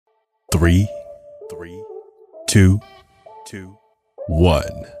Three, two,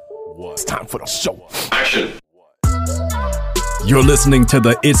 one. It's time for the show. Action. You're listening to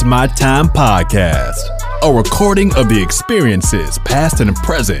the It's My Time podcast, a recording of the experiences, past and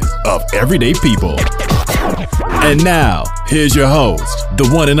present, of everyday people. And now, here's your host, the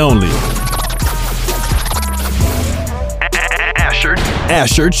one and only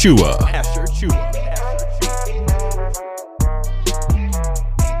Asher Chua.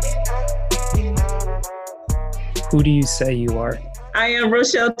 Who do you say you are? I am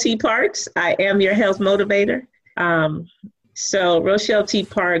Rochelle T. Parks. I am your health motivator. So Rochelle T.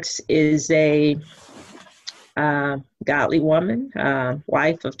 Parks is a godly woman,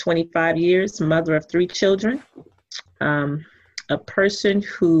 wife of 25 years, mother of 3 children, a person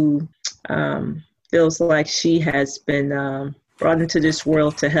who feels like she has been brought into this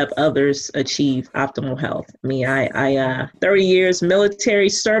world to help others achieve optimal health. I mean, I 30 years military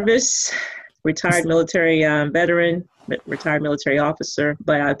service, retired military veteran, retired military officer.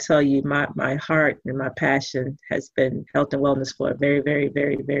 But I'll tell you, my heart and my passion has been health and wellness for a very, very,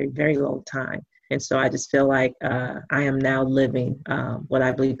 very, very, very long time. And so I just feel like I am now living what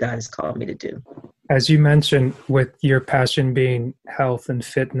I believe God has called me to do. As you mentioned, with your passion being health and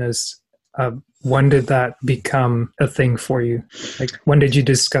fitness, when did that become a thing for you? Like, when did you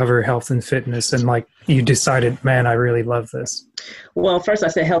discover health and fitness and you decided, man, I really love this? Well, first I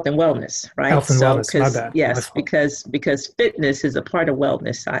said health and wellness, right? Health and wellness, my bad. Yes, because fitness is a part of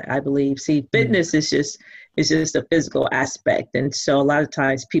wellness, I believe. See, fitness is just a physical aspect. And so a lot of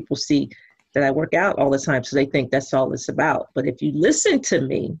times people see that I work out all the time, so they think that's all it's about. But if you listen to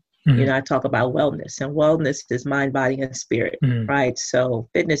me, I talk about wellness, and wellness is mind, body, and spirit, right? So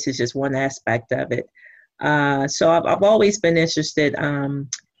fitness is just one aspect of it. So I've always been interested.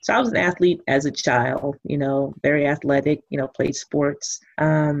 So I was an athlete as a child, very athletic, played sports,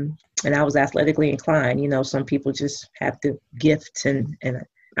 and I was athletically inclined. Some people just have the gift, and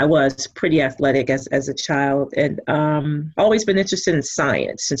I was pretty athletic as a child, and always been interested in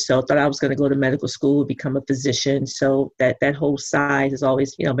science. And so I thought I was going to go to medical school, become a physician. So that whole side has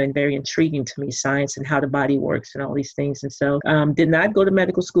always, been very intriguing to me, science and how the body works and all these things. And so did not go to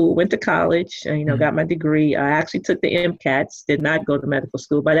medical school, went to college, got my degree. I actually took the MCATs, did not go to medical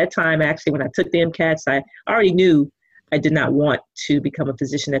school. By that time, actually, when I took the MCATs, I already knew I did not want to become a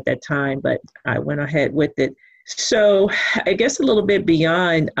physician at that time, but I went ahead with it. So I guess a little bit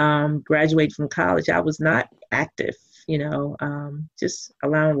beyond graduating from college, I was not active, just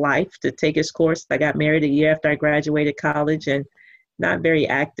allowing life to take its course. I got married a year after I graduated college and not very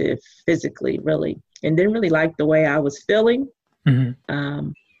active physically, really, and didn't really like the way I was feeling.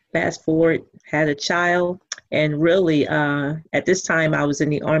 Fast forward, had a child, and really at this time I was in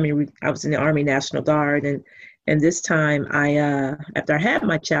the Army. I was in the Army National Guard, and this time after I had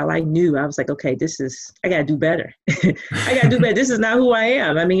my child, I knew, I was like, okay, I got to do better. I got to do better. This is not who I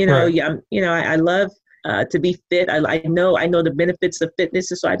am. I mean, I love to be fit. I know the benefits of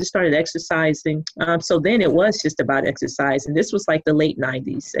fitness. And so I just started exercising. So then it was just about exercise. And this was like the late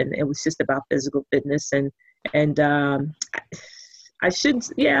 90s. And it was just about physical fitness. And I shouldn't.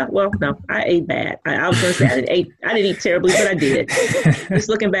 Yeah, well, no, I ate bad. I was going to say I didn't eat terribly, but I did. Just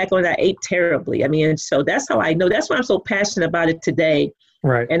looking back on it, I ate terribly. I mean, and so that's how I know. That's why I'm so passionate about it today.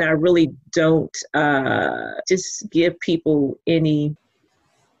 Right. And I really don't just give people any.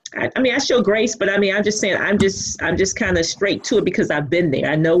 I mean, I show grace, but I mean, I'm just saying, I'm just kind of straight to it because I've been there.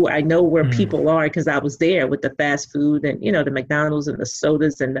 I know where people are because I was there with the fast food and the McDonald's and the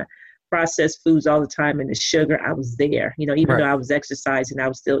sodas and the processed foods all the time and the sugar. I was there, even though I was exercising, I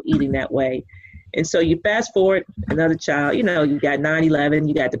was still eating that way. And so you fast forward, another child, you got 9/11,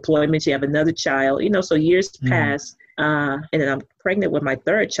 you got deployments, you have another child, so years pass. And then I'm pregnant with my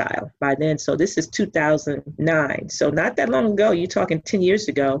 3rd child by then. So this is 2009. So not that long ago, you're talking 10 years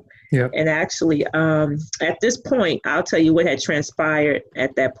ago. Yep. And actually, at this point, I'll tell you what had transpired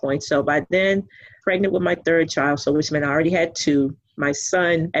at that point. So by then, pregnant with my 3rd child, so which meant I already had 2. My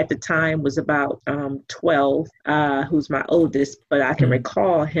son at the time was about 12, who's my oldest, but I can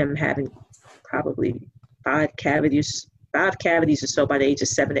recall him having probably 5 cavities or so by the age of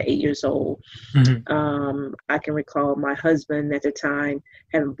 7 to 8 years old. I can recall my husband at the time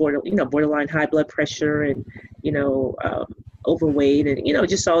having borderline high blood pressure and, overweight and,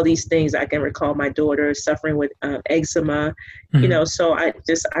 just all these things. I can recall my daughter suffering with eczema, so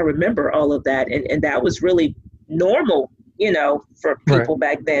I remember all of that. And that was really normal, for people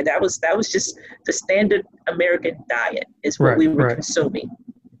back then. That was just the standard American diet is what we were consuming.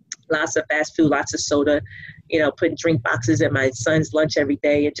 Lots of fast food, lots of soda, putting drink boxes in my son's lunch every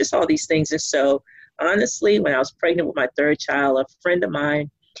day and just all these things. And so honestly, when I was pregnant with my 3rd child, a friend of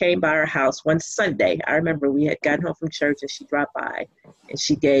mine came by our house one Sunday. I remember we had gotten home from church and she dropped by and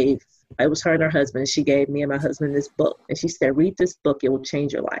she gave, it was her and her husband. She gave me and my husband this book. And she said, read this book. It will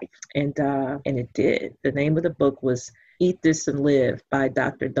change your life. And it did. The name of the book was Eat This and Live by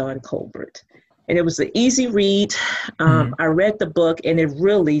Dr. Don Colbert. And it was an easy read. I read the book and it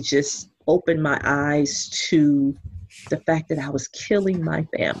really just opened my eyes to the fact that I was killing my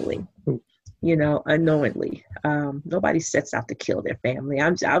family, you know, unknowingly. Nobody sets out to kill their family.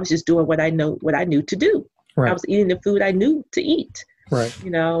 I was just doing what I knew to do. Right. I was eating the food I knew to eat. Right.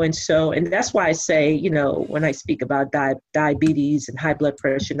 You know, and that's why I say, you know, when I speak about diabetes and high blood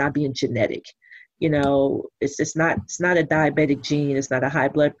pressure not being genetic, you know, it's not a diabetic gene. It's not a high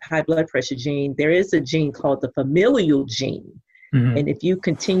blood pressure gene. There is a gene called the familial gene. And if you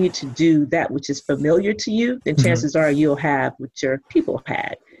continue to do that which is familiar to you, then chances are you'll have what your people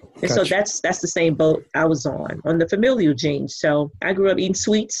had. And so that's the same boat I was on the familial gene. So I grew up eating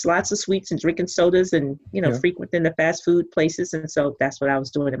sweets, lots of sweets, and drinking sodas and, you know, frequenting the fast food places. And so that's what I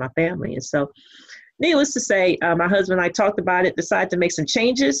was doing in my family. And so needless to say, my husband and I talked about it, decided to make some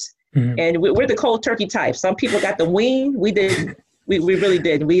changes. And we're the cold turkey type. Some people got the wean. We didn't. We really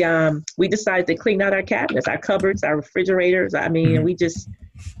did. We decided to clean out our cabinets, our cupboards, our refrigerators. I mean, we just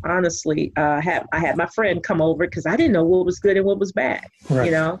honestly I had my friend come over because I didn't know what was good and what was bad. Right.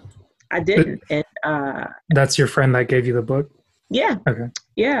 You know, I didn't. And that's your friend that gave you the book? Yeah. Okay.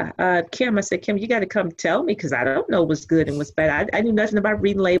 Yeah. Kim, I said, Kim, you got to come tell me because I don't know what's good and what's bad. I knew nothing about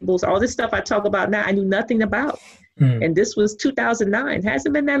reading labels. All this stuff I talk about now, I knew nothing about. And this was 2009. It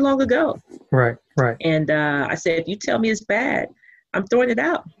hasn't been that long ago. Right. And I said, if you tell me it's bad, I'm throwing it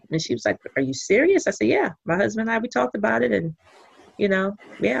out. And she was like, are you serious? I said, yeah. My husband and I, we talked about it. And, you know,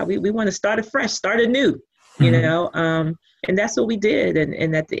 yeah, we want to start afresh, start anew, you know. And that's what we did.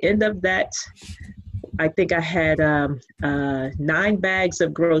 And at the end of that, I think I had 9 bags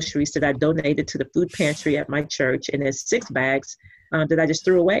of groceries that I donated to the food pantry at my church. And there's 6 bags that I just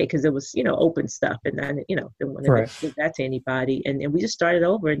threw away because it was, you know, open stuff. And I, you know, didn't want to give that to anybody. And we just started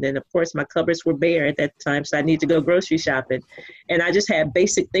over. And then, of course, my cupboards were bare at that time. So I needed to go grocery shopping. And I just had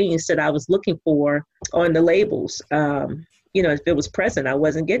basic things that I was looking for on the labels. You know, if it was present, I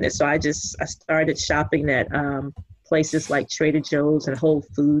wasn't getting it. So I started shopping at places like Trader Joe's and Whole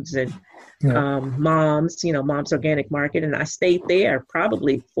Foods and Mom's Organic Market. And I stayed there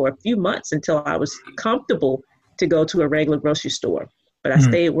probably for a few months until I was comfortable to go to a regular grocery store. But I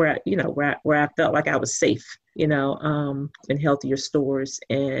stayed where I felt like I was safe, you know, in healthier stores.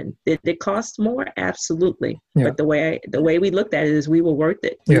 And did it cost more? Absolutely. Yeah. But the way we looked at it is we were worth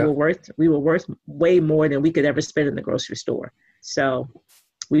it. We were worth way more than we could ever spend in the grocery store. So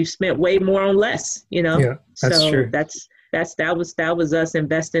we spent way more on less, you know. Yeah, that's true. That was us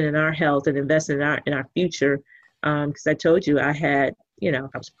investing in our health and investing in our future. Because I told you I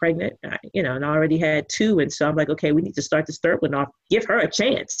was pregnant, and I already had 2. And so I'm like, okay, we need to start this 3rd one off. Give her a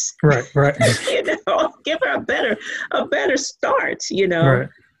chance. Right. You know, give her a better start, you know. Right.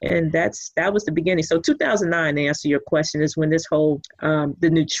 And that was the beginning. So 2009, to answer your question, is when this whole, the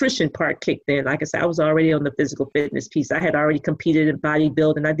nutrition part kicked in. Like I said, I was already on the physical fitness piece. I had already competed in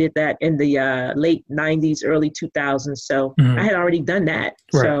bodybuilding. I did that in the late 90s, early 2000s. So I had already done that.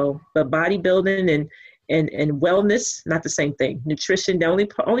 Right. So, but bodybuilding and wellness, not the same thing. Nutrition, the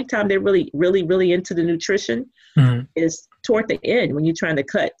only time they're really into the nutrition is toward the end when you're trying to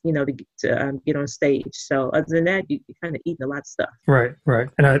cut, you know, to get on stage. So other than that, you're kind of eating a lot of stuff. Right.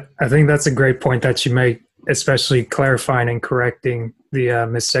 And I think that's a great point that you make, especially clarifying and correcting the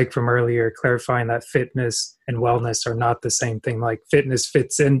mistake from earlier, clarifying that fitness and wellness are not the same thing. Like fitness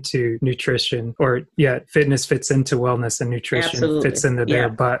fits into nutrition, fitness fits into wellness, and nutrition fits into there.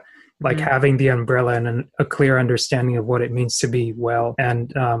 But like having the umbrella and a clear understanding of what it means to be well,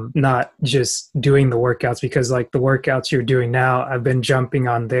 and not just doing the workouts, because like the workouts you're doing now, I've been jumping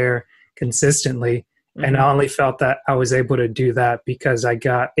on there consistently. And I only felt that I was able to do that because I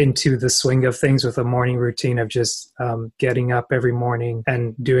got into the swing of things with a morning routine of just getting up every morning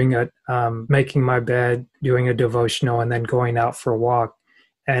and doing making my bed, doing a devotional, and then going out for a walk.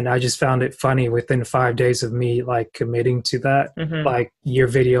 And I just found it funny within 5 days of me like committing to that, like your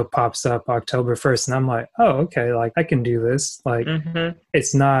video pops up October 1st and I'm like, oh, okay, like I can do this. Like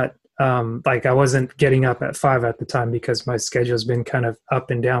it's not like I wasn't getting up at 5 at the time because my schedule's been kind of up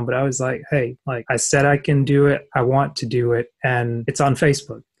and down, but I was like, hey, like I said, I can do it. I want to do it. And it's on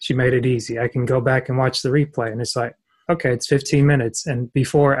Facebook. She made it easy. I can go back and watch the replay. And it's like, okay, it's 15 minutes. And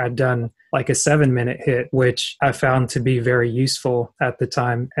before I'd done like a 7-minute hit, which I found to be very useful at the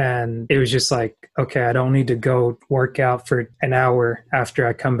time. And it was just like, okay, I don't need to go work out for an hour after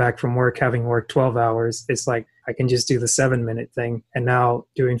I come back from work, having worked 12 hours. It's like, I can just do the 7-minute thing. And now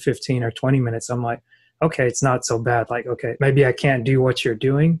doing 15 or 20 minutes, I'm like, okay, it's not so bad. Like, okay, maybe I can't do what you're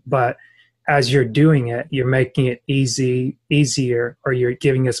doing, but as you're doing it, you're making it easier, or you're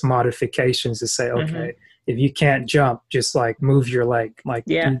giving us modifications to say, okay, if you can't jump, just like move your leg, like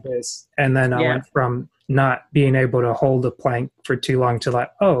do this. And then I went from not being able to hold a plank for too long to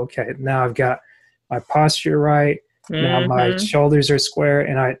like, oh, okay, now I've got my posture right. Now my shoulders are square.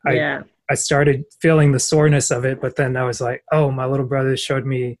 And I started feeling the soreness of it, but then I was like, oh, my little brother showed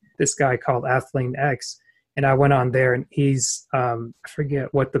me this guy called Athlean X. And I went on there, and he's, I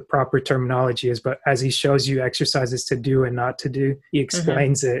forget what the proper terminology is, but as he shows you exercises to do and not to do, he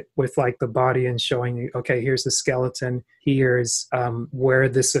explains it with like the body and showing you, okay, here's the skeleton, here's where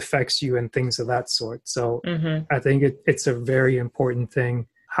this affects you and things of that sort. So I think it's a very important thing,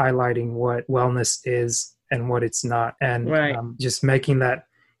 highlighting what wellness is and what it's not. And just making that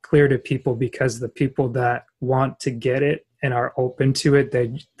clear to people, because the people that want to get it and are open to it,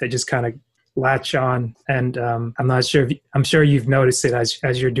 they just kind of latch on. And I'm not sure I'm sure you've noticed it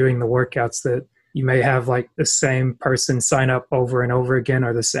as you're doing the workouts, that you may have like the same person sign up over and over again,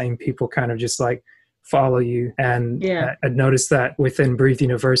 or the same people kind of just like follow you. And I noticed that within Breathe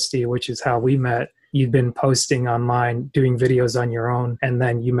University, which is how we met, you've been posting online, doing videos on your own, and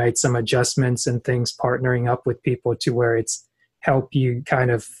then you made some adjustments and things, partnering up with people to where it's help you kind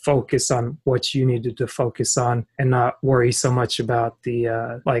of focus on what you needed to focus on, and not worry so much about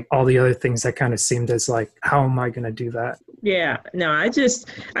the like all the other things that kind of seemed as like, how am I going to do that? Yeah, no, I just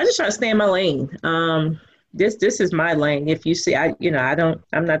try to stay in my lane. This is my lane. If you see, I'm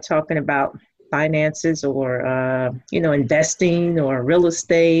not talking about finances or, investing or real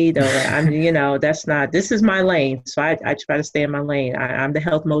estate, or this is my lane. So I try to stay in my lane. I'm the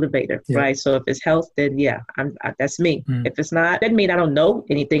health motivator, right? So if it's health, then that's me. If it's not, doesn't mean I don't know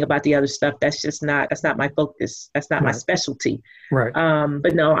anything about the other stuff. That's not my focus. That's not my specialty. Right.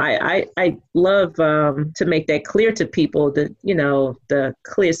 But no, I love to make that clear to people, that,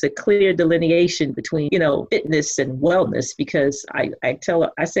 it's a clear delineation between, fitness and wellness, because I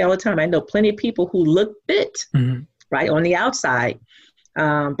say all the time, I know plenty of people who look fit, right, on the outside,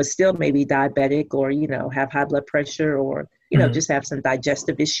 but still maybe diabetic, or, have high blood pressure, or, just have some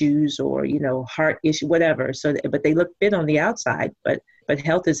digestive issues, or, heart issue, whatever. So, but they look fit on the outside, but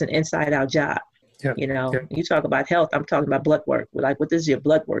health is an inside out job. Yep. You talk about health, I'm talking about blood work. Like, what does your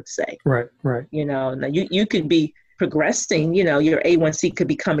blood work say? Right. Now you could be progressing, your A1C could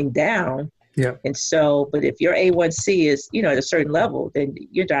be coming down. Yeah. And so, but if your A1C is, at a certain level, then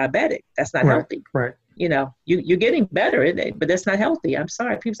you're diabetic. That's not healthy. Right. You're getting better, but that's not healthy. I'm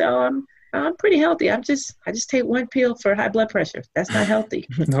sorry. People say, oh, I'm pretty healthy. I just take one pill for high blood pressure. That's not healthy.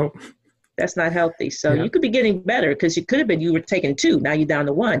 Nope. That's not healthy. So you could be getting better, because you could have been, you were taking 2, now you're down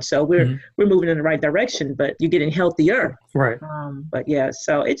to 1. So we're moving in the right direction, but you're getting healthier. Right. But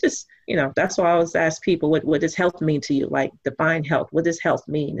so it just, that's why I always ask people, what does health mean to you? Like, define health. What does health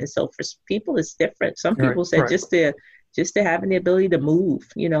mean? And so for people, it's different. Some people say just to having the ability to move,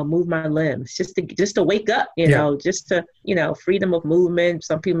 move my limbs, just to wake up, just to, freedom of movement.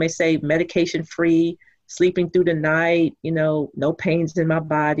 Some people may say medication free, sleeping through the night, no pains in my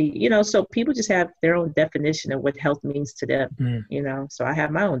body, so people just have their own definition of what health means to them, so I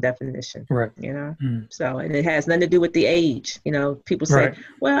have my own definition, right. So, and it has nothing to do with the age, people say,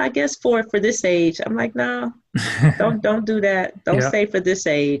 well, I guess for this age. I'm like, no, don't do that. Don't say for this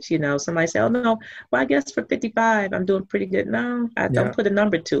age, somebody say, oh no, well, I guess for 55, I'm doing pretty good. No, I don't put a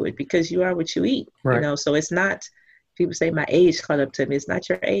number to it, because you are what you eat, so it's not. People say my age caught up to me. It's not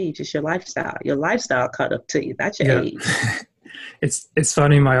your age. It's your lifestyle. Your lifestyle caught up to you, not your age. It's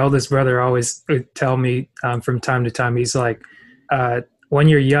funny. My oldest brother always would tell me from time to time, he's like, when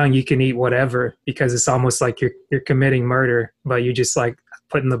you're young, you can eat whatever, because it's almost like you're committing murder, but you just like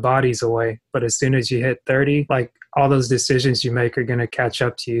putting the bodies away. But as soon as you hit 30, like all those decisions you make are going to catch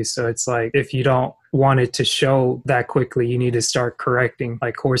up to you. So it's like, if you don't want it to show that quickly, you need to start correcting,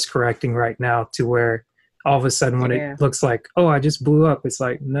 like course correcting right now, to where all of a sudden when it looks like, oh, I just blew up, it's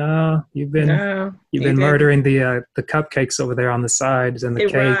like, no, you've been murdering the cupcakes over there on the sides, and the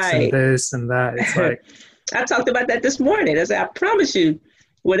cakes and this and that. It's like, I talked about that this morning. I said, I promise you,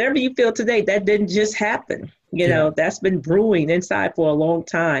 whatever you feel today, that didn't just happen. That's been brewing inside for a long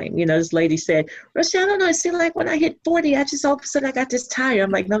time. This lady said, Rochelle, I don't know, it seemed like when I hit 40, I just all of a sudden I got this tire.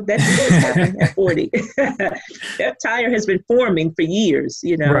 I'm like, no, that didn't just happen at 40. That tire has been forming for years,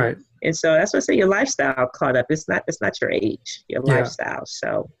 Right. And so that's what I say, your lifestyle caught up. It's not your age, your lifestyle.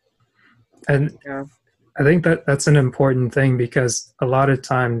 So, and I think that's an important thing, because a lot of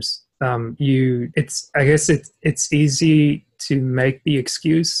times I guess it's easy to make the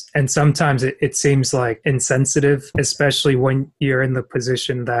excuse, and sometimes it seems like insensitive, especially when you're in the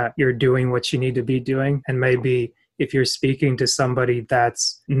position that you're doing what you need to be doing. And maybe if you're speaking to somebody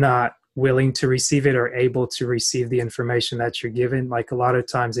that's not willing to receive it or able to receive the information that you're given, like a lot of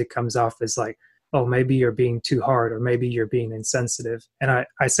times it comes off as like, oh, maybe you're being too hard, or maybe you're being insensitive. And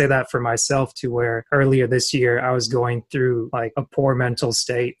I say that for myself too, where earlier this year I was going through like a poor mental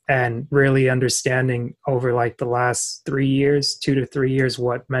state and really understanding over like the last 3 years, 2 to 3 years,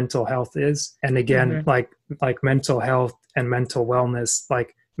 what mental health is. And again, like mental health and mental wellness,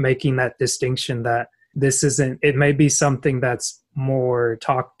 like making that distinction that this isn't, it may be something that's more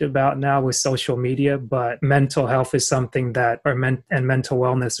talked about now with social media, but mental health is something that, and mental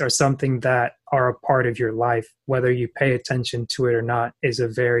wellness are something that are a part of your life. Whether you pay attention to it or not is a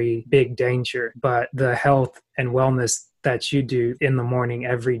very big danger. But the health and wellness that you do in the morning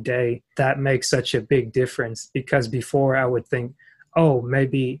every day, that makes such a big difference. Because before I would think, oh,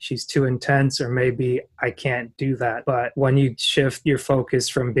 maybe she's too intense, or maybe I can't do that. But when you shift your focus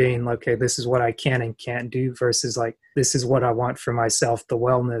from being, okay, this is what I can and can't do, versus like, this is what I want for myself, the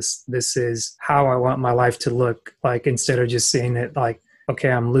wellness, this is how I want my life to look like, instead of just seeing it like,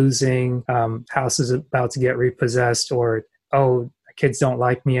 okay, I'm losing, house is about to get repossessed, or, oh, kids don't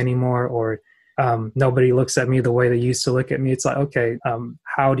like me anymore, or nobody looks at me the way they used to look at me. It's like, okay,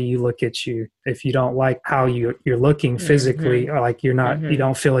 how do you look at you? If you don't like how you're looking physically, or like you're not, you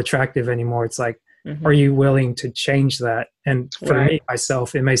don't feel attractive anymore, it's like, are you willing to change that? And for me,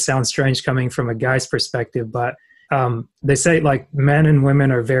 myself, it may sound strange coming from a guy's perspective, but they say like men and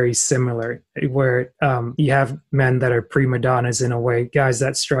women are very similar, where you have men that are prima donnas in a way, guys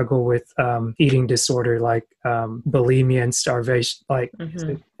that struggle with eating disorder, like bulimia and starvation. Like,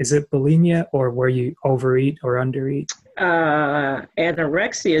 is it bulimia, or where you overeat or undereat?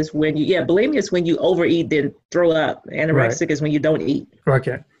 Anorexia is when bulimia is when you overeat then throw up. Anorexic is when you don't eat.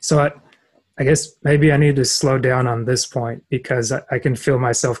 Okay. So I guess maybe I need to slow down on this point, because I can feel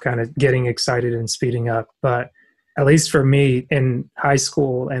myself kind of getting excited and speeding up. But at least for me, in high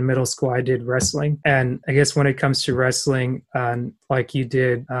school and middle school, I did wrestling. And I guess when it comes to wrestling, like you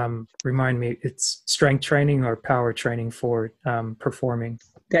did, remind me, it's strength training or power training for performing?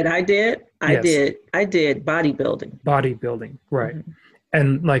 That I did? Yes. I did bodybuilding. Bodybuilding, right.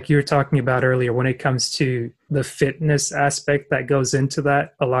 And like you were talking about earlier, when it comes to the fitness aspect that goes into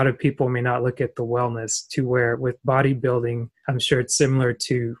that, a lot of people may not look at the wellness, to where with bodybuilding, I'm sure it's similar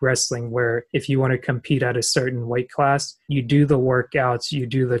to wrestling, where if you want to compete at a certain weight class, you do the workouts, you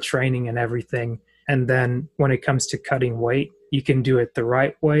do the training and everything. And then when it comes to cutting weight, you can do it the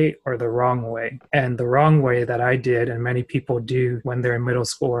right way or the wrong way. And the wrong way that I did, and many people do when they're in middle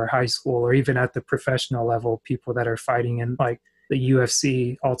school or high school, or even at the professional level, people that are fighting in like the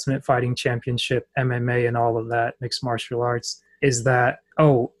UFC, Ultimate Fighting Championship, MMA, and all of that, mixed martial arts, is that,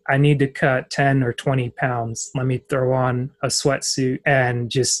 oh, I need to cut 10 or 20 pounds. Let me throw on a sweatsuit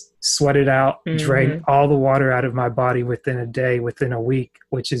and just sweat it out, drain all the water out of my body within a day, within a week,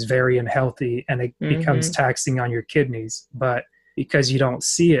 which is very unhealthy, and it becomes taxing on your kidneys. But because you don't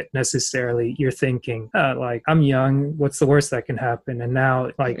see it necessarily, you're thinking, like, I'm young, what's the worst that can happen? And now,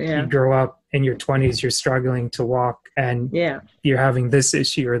 like, you grow up in your 20s, you're struggling to walk, and you're having this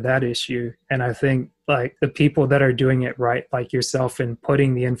issue or that issue. And I think, like, the people that are doing it right, like yourself, and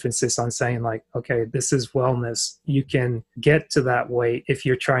putting the emphasis on saying, like, okay, this is wellness. You can get to that weight if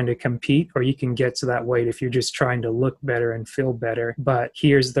you're trying to compete, or you can get to that weight if you're just trying to look better and feel better. But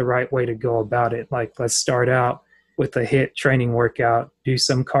here's the right way to go about it. Like, let's start out with a HIIT training workout, do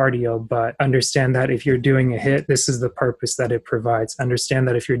some cardio, but understand that if you're doing a HIIT, this is the purpose that it provides. Understand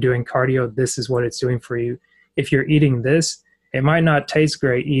that if you're doing cardio, this is what it's doing for you. If you're eating this, it might not taste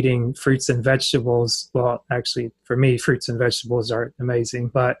great eating fruits and vegetables. Well, actually, for me, fruits and vegetables are amazing.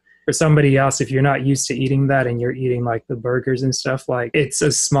 But for somebody else, if you're not used to eating that and you're eating like the burgers and stuff, like, it's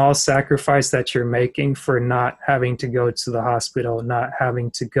a small sacrifice that you're making for not having to go to the hospital, not having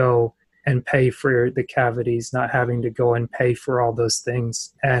to go and pay for the cavities, not having to go and pay for all those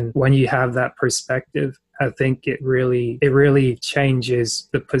things. And when you have that perspective, I think it really changes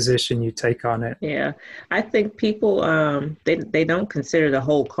the position you take on it. Yeah, I think people they don't consider the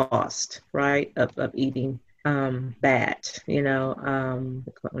whole cost, right, of eating bad. You know,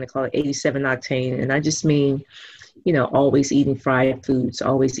 when they call it 87 octane, and I just mean, you know, always eating fried foods,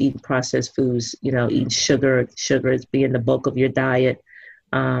 always eating processed foods. You know, eating sugar as being the bulk of your diet.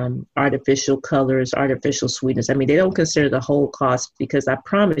 Artificial colors, artificial sweetness. I mean, they don't consider the whole cost, because I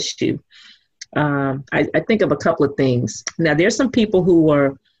promise you, I think of a couple of things. Now, there's some people who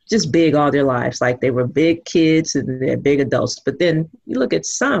are just big all their lives. Like they were big kids and they're big adults. But then you look at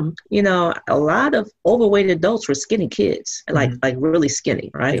some, a lot of overweight adults were skinny kids, like really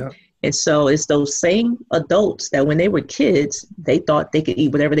skinny, right? Yeah. And so it's those same adults that when they were kids, they thought they could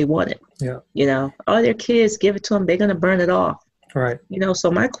eat whatever they wanted. Yeah. Oh, they're kids, give it to them. They're going to burn it off. Right.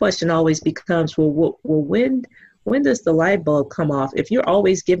 So my question always becomes, well, when does the light bulb come off? If you're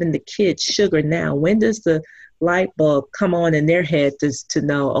always giving the kids sugar now, when does the light bulb come on in their head to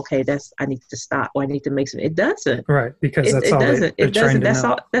know, okay, I need to stop, or I need to make some? It doesn't. Right. Because that's all they're trained to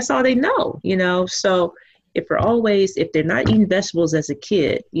know. That's all they know, So if they're not eating vegetables as a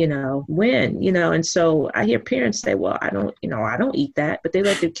kid, when, and so I hear parents say, well, I don't eat that, but they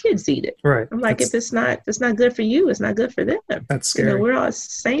let their kids eat it. Right. I'm like, if it's not good for you, it's not good for them. That's scary. We're all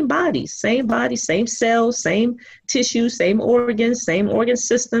same body, same cells, same tissue, same organs, same organ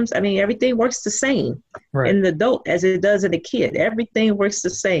systems. I mean, everything works the same in the adult as it does in the kid. Everything works the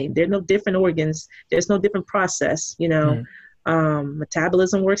same. There's no different organs. There's no different process,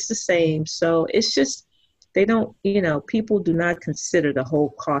 metabolism works the same. So it's just, they don't, people do not consider the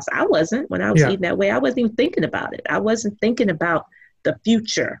whole cost. I wasn't when I was eating that way. I wasn't even thinking about it. I wasn't thinking about the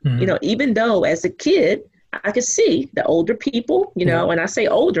future, even though as a kid, I could see the older people, when I say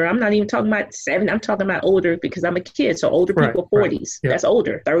older, I'm not even talking about 70. I'm talking about older because I'm a kid. So older people, 40s, that's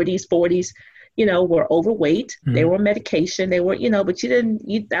older, 30s, 40s, were overweight. They were on medication. They were, but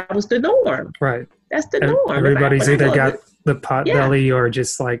that was the norm. Right. That's the norm. Everybody's either got the pot belly or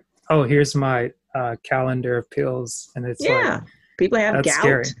just like, oh, here's my calendar of pills, and it's like people have gout,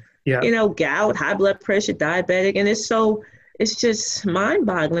 scary. Gout, high blood pressure, diabetic, and it's just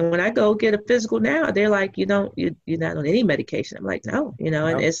mind-boggling. When I go get a physical now, they're like, you're not on any medication. I'm like, no,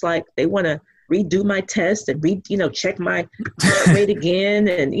 and it's like they want to redo my test and check my heart rate again,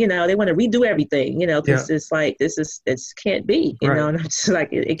 and they want to redo everything, because it's like this can't be, and I'm just like,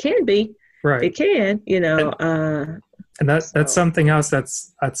 it can be, it can, And that's something else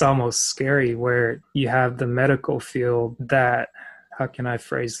that's almost scary, where you have the medical field that, how can I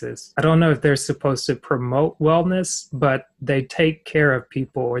phrase this? I don't know if they're supposed to promote wellness, but they take care of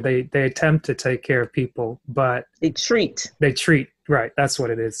people, or they attempt to take care of people, but they treat. Right. That's what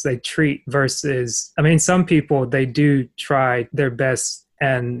it is. They treat versus, I mean, some people, they do try their best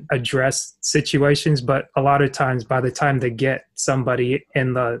and address situations, but a lot of times by the time they get somebody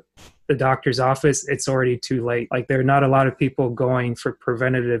in the doctor's office, it's already too late. Like, there are not a lot of people going for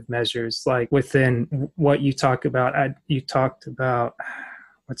preventative measures. Like within what you talk about, you talked about,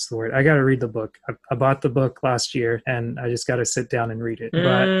 what's the word? I got to read the book. I bought the book last year and I just got to sit down and read it.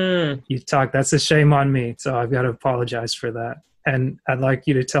 But that's a shame on me. So I've got to apologize for that. And I'd like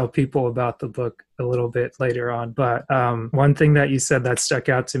you to tell people about the book a little bit later on. But one thing that you said that stuck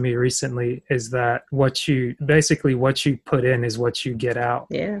out to me recently is that what you put in is what you get out.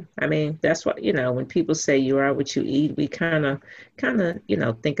 Yeah. I mean, that's what, when people say you are what you eat, we kind of,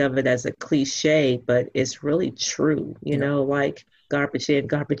 think of it as a cliche, but it's really true, like garbage in,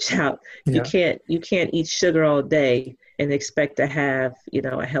 garbage out. You can't eat sugar all day and expect to have,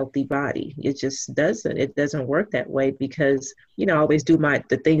 a healthy body. It just doesn't work that way, because, I always do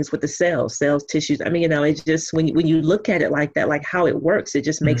the things with the cells, tissues. I mean, it's just, when you look at it like that, like how it works, it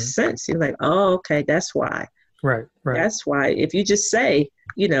just makes sense. You're like, oh, okay, that's why. Right. That's why. If you just say,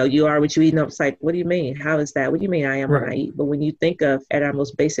 you are what you eat, it's like, what do you mean? How is that? What do you mean I am what I eat? But when you think of, at our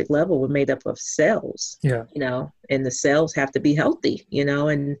most basic level, we're made up of cells, and the cells have to be healthy,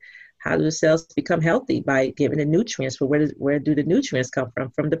 and how do the cells become healthy? By giving the nutrients. But where do the nutrients come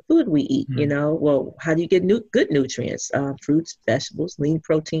from? From the food we eat, Well, how do you get good nutrients? Fruits, vegetables, lean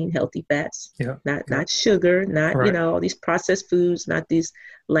protein, healthy fats, not sugar, not, all these processed foods, not these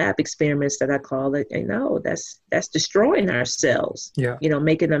lab experiments that I call it. That's destroying our cells,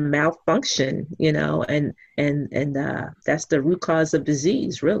 making them malfunction, and that's the root cause of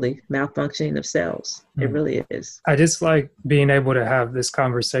disease, really, malfunctioning of cells. It really is. I just like being able to have this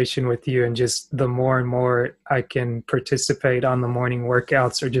conversation with you, and just the more and more I can participate on the morning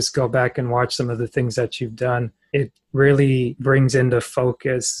workouts or just go back and watch some of the things that you've done, it really brings into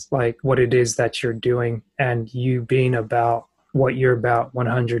focus like what it is that you're doing, and you being about what you're about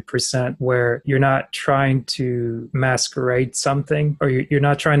 100%, where you're not trying to masquerade something, or you're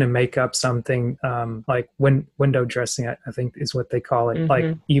not trying to make up something, like window dressing, I think is what they call it.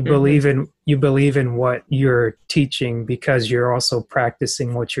 Like you believe in what you're teaching, because you're also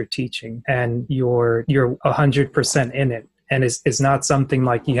practicing what you're teaching, and you're 100% in it. And it's not something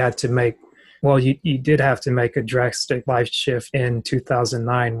like you had to make Well, you did have to make a drastic life shift in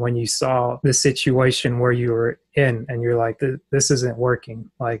 2009 when you saw the situation where you were in and you're like, this isn't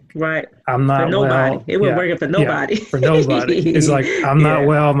working. Like, Right. I'm For not nobody. well. It wasn't working for nobody. For nobody. It's like, I'm not Yeah.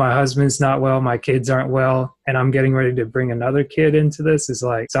 well. My husband's not well. My kids aren't well. And I'm getting ready to bring another kid into this. It's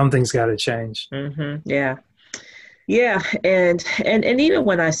like, something's got to change. Yeah. Yeah, and even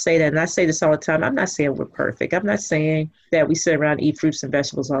when I say that, and I say this all the time, I'm not saying we're perfect. I'm not saying that we sit around and eat fruits and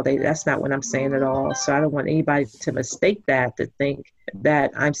vegetables all day. That's not what I'm saying at all. So I don't want anybody to mistake that, to think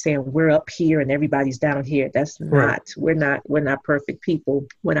that I'm saying we're up here and everybody's down here. That's not. Right. We're not perfect people.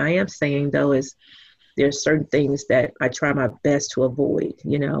 What I am saying though is there's certain things that I try my best to avoid.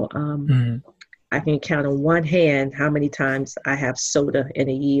 I can count on one hand how many times I have soda in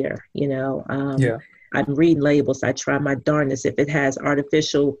a year. I'm reading labels. I try my darndest. If it has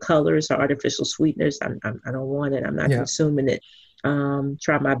artificial colors or artificial sweeteners, I don't want it. I'm not consuming it.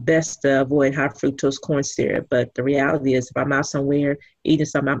 Try my best to avoid high fructose corn syrup. But the reality is, if I'm out somewhere eating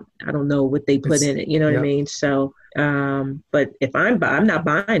something, I don't know what they put in it. You know what I mean? So, but if I'm not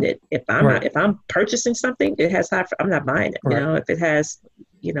buying it. If I'm purchasing something, it has I'm not buying it. Right. If it has,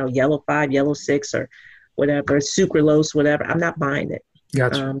 yellow 5, yellow 6, or whatever, sucralose, whatever, I'm not buying it.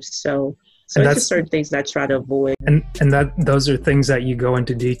 Gotcha. So it's just certain things that I try to avoid. And that those are things that you go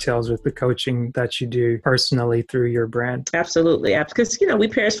into details with the coaching that you do personally through your brand. Absolutely. Because, we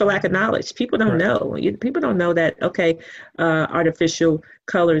perish for lack of knowledge. People don't know. People don't know that, artificial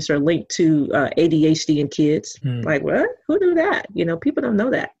colors are linked to ADHD in kids. Like, what? Who knew that? People don't know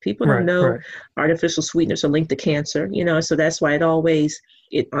that. People don't know artificial sweeteners are linked to cancer, so that's why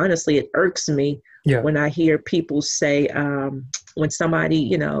it honestly irks me when I hear people say, when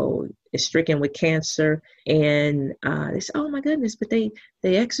somebody, is stricken with cancer and they say, oh my goodness, but they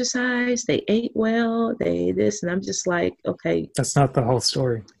exercise, they ate well, they this, and I'm just like, okay. That's not the whole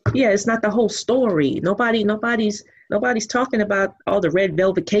story. Yeah, it's not the whole story. Nobody's talking about all the red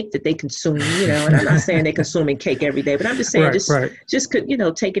velvet cake that they consume, and I'm not saying they're consuming cake every day, but I'm just saying just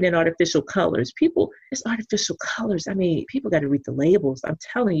taking in artificial colors. It's artificial colors. I mean, people got to read the labels. I'm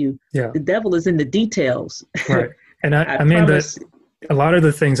telling you, the devil is in the details. Right. And I mean that a lot of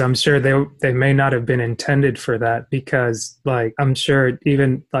the things, I'm sure they may not have been intended for that, because like, I'm sure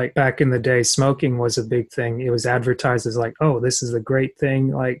even like back in the day, smoking was a big thing. It was advertised as like, oh, this is a great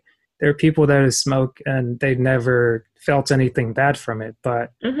thing. Like, there are people that smoke and they never felt anything bad from it.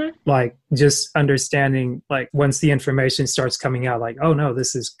 But like, just understanding, like, once the information starts coming out, like, oh no,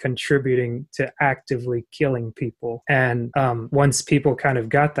 this is contributing to actively killing people. And once people kind of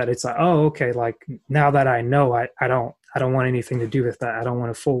got that, it's like, oh, okay, like, now that I know, I don't want anything to do with that. I don't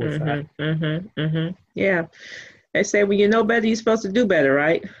want to fool with that. Yeah. They say, when you know better, you're supposed to do better,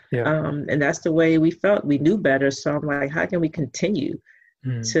 right? Yeah. And that's the way we felt. We knew better. So I'm like, how can we continue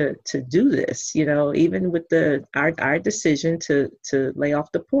to do this? Even with our decision to lay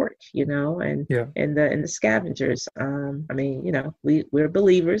off the pork, and the scavengers. I mean, we're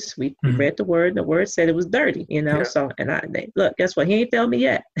believers. We read the word. The word said it was dirty, So, and look, guess what? He ain't failed me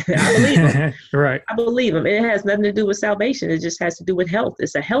yet. I believe him. Right. I believe him. It has nothing to do with salvation. It just has to do with health.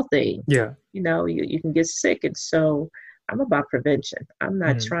 It's a health thing. Yeah. You can get sick, and so I'm about prevention. I'm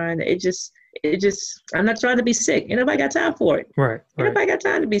not trying to. I'm not trying to be sick. Ain't nobody got time for it. Right. Ain't nobody got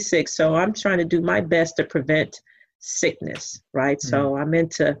time to be sick. So I'm trying to do my best to prevent sickness, right? So I'm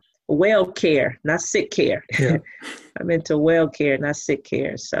into well care, not sick care. Yeah. I'm into well care, not sick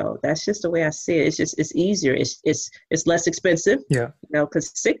care. So that's just the way I see it. It's easier. It's less expensive. Yeah.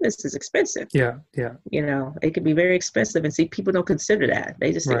 Because sickness is expensive. Yeah. Yeah. It can be very expensive, and see, people don't consider that.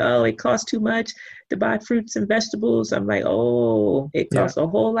 They just think, oh, it costs too much to buy fruits and vegetables. I'm like, oh, it costs a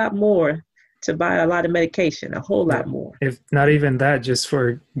whole lot more to buy a lot of medication, a whole lot more. If not even that, just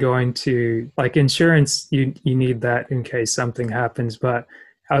for going to like insurance, you need that in case something happens. But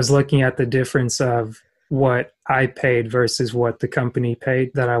I was looking at the difference of what I paid versus what the company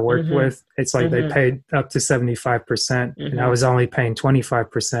paid that I worked with. It's like they paid up to 75% and I was only paying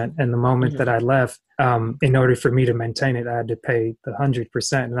 25%. And the moment that I left, in order for me to maintain it, I had to pay the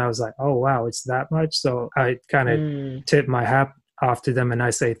 100%. And I was like, oh, wow, it's that much. So I kind of tipped my hat off to them and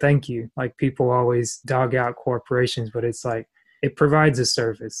I say thank you. Like, people always dog out corporations, but it's like, it provides a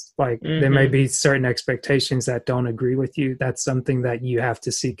service. Like there may be certain expectations that don't agree with you. That's something that you have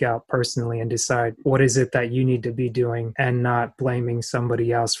to seek out personally and decide what is it that you need to be doing, and not blaming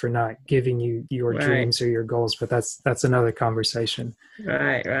somebody else for not giving you your dreams or your goals. But that's another conversation.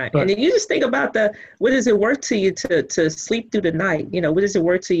 Right. But, and then you just think about what does it work to you to sleep through the night? What does it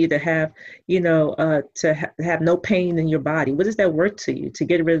work to you to have, have no pain in your body? What does that work to you to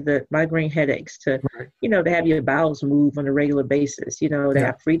get rid of the migraine headaches, to, to have your bowels move on a regular basis, to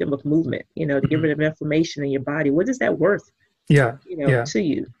have freedom of movement, to get rid of inflammation in your body. What is that worth, to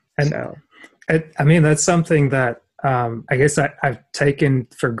you? And so, I mean, that's something that I guess I've taken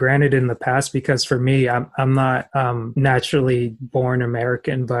for granted in the past, because for me, I'm not naturally born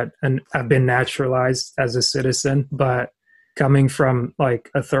American, and I've been naturalized as a citizen. But coming from like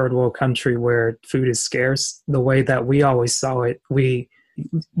a third world country where food is scarce, the way that we always saw it,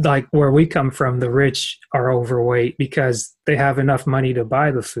 like where we come from, the rich are overweight because they have enough money to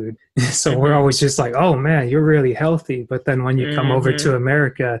buy the food. So we're always just like, oh man, you're really healthy. But then when you come over to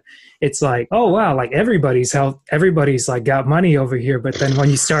America, it's like, oh wow, like everybody's like got money over here. But then when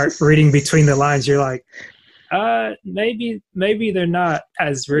you start reading between the lines, you're like, maybe they're not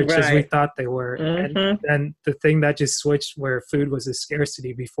as rich as we thought they were. And the thing that just switched, where food was a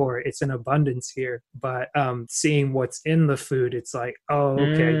scarcity before, it's an abundance here. But seeing what's in the food, it's like, oh,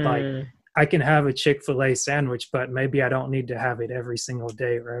 okay, like I can have a Chick-fil-A sandwich, but maybe I don't need to have it every single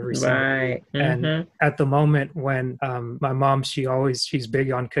day or every single week. And at the moment when my mom, she's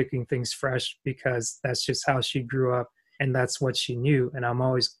big on cooking things fresh, because that's just how she grew up and that's what she knew. And I'm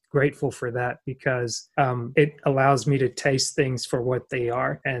always grateful for that, because it allows me to taste things for what they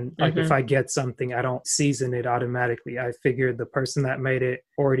are. And like if I get something, I don't season it automatically. I figured the person that made it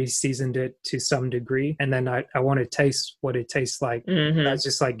already seasoned it to some degree, and then I want to taste what it tastes like. That's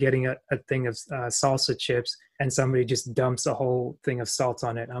just like getting a thing of salsa chips and somebody just dumps a whole thing of salt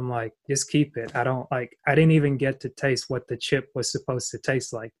on it. I'm like, just keep it. I didn't even get to taste what the chip was supposed to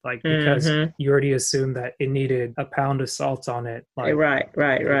taste like because you already assumed that it needed a pound of salt on it. Like, right.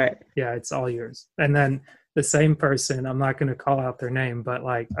 Yeah, it's all yours. And then the same person, I'm not going to call out their name, but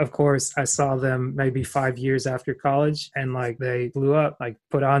like, of course, I saw them maybe 5 years after college, and like they blew up, like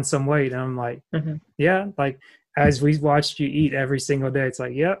put on some weight. And I'm like, yeah, like as we watched you eat every single day, it's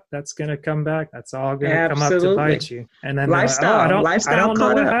like, yep, that's going to come back. That's all going to come up to bite you. And then lifestyle, like, I don't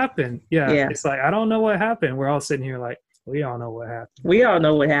know what happened. Yeah. It's like, I don't know what happened. We're all sitting here like, we all know what happened. We all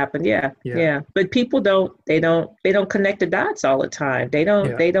know what happened. Yeah. But people don't connect the dots all the time. They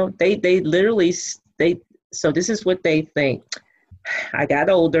literally, so this is what they think. I got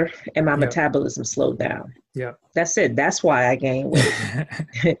older and my metabolism slowed down. Yeah. That's it. That's why I gained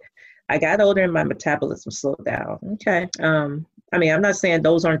weight. I got older and my metabolism slowed down. Okay. I mean, I'm not saying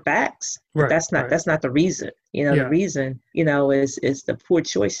those aren't facts. But that's not the reason. The reason, is the poor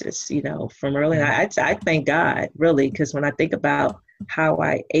choices, from early. I thank God, really, because when I think about how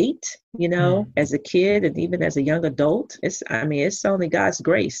I ate, as a kid and even as a young adult, it's only God's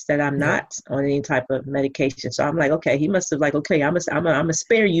grace that I'm not on any type of medication. So I'm like, okay, he must have like, okay, I'm gonna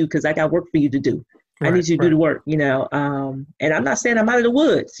spare you because I got work for you to do. I need you to do the work, and I'm not saying I'm out of the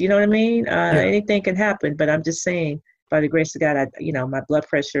woods, you know what I mean? Anything can happen, but I'm just saying, by the grace of God, my blood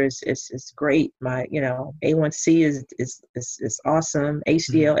pressure is great. My, A1C is awesome.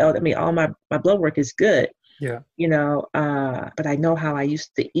 HDL, all my blood work is good. Yeah. But I know how I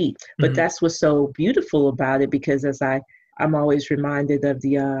used to eat. But that's what's so beautiful about it, because as I'm always reminded of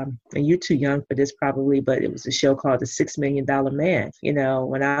and you're too young for this probably, but it was a show called The $6 Million Man.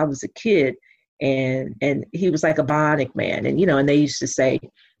 When I was a kid, and he was like a bionic man, and they used to say,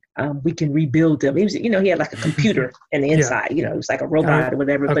 we can rebuild him. He was, he had like a computer in the inside, it was like a robot or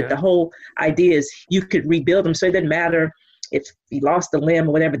whatever. Okay. But the whole idea is you could rebuild him. So it didn't matter if he lost a limb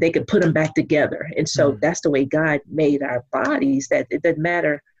or whatever, they could put him back together. And so that's the way God made our bodies, that it doesn't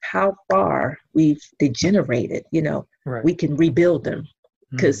matter how far we've degenerated, we can rebuild them.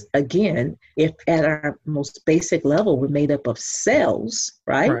 Because again, if at our most basic level, we're made up of cells,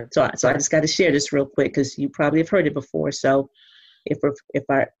 right? So I just got to share this real quick, because you probably have heard it before. So if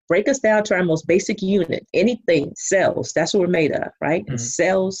I break us down to our most basic unit, anything, cells, that's what we're made of, right? And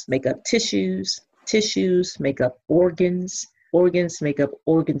cells make up tissues make up organs make up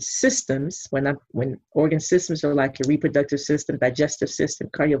organ systems. When organ systems are like your reproductive system, digestive system,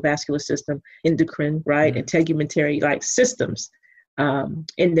 cardiovascular system, endocrine, right? Integumentary, like systems. And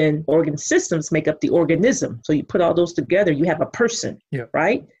then organ systems make up the organism. So you put all those together, you have a person,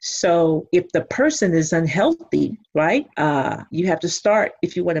 right? So if the person is unhealthy, right, you have to start,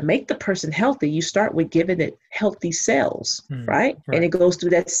 if you want to make the person healthy, you start with giving it healthy cells, right? And it goes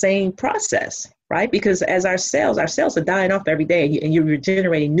through that same process, right? Because as our cells are dying off every day, and you're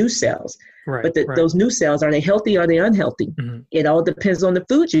generating new cells. But those new cells, are they healthy or are they unhealthy? It all depends on the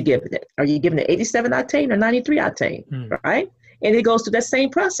food you're giving it. Are you giving it 87 octane or 93 octane, right? And it goes through that same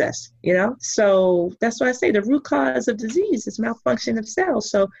process, So that's why I say the root cause of disease is malfunction of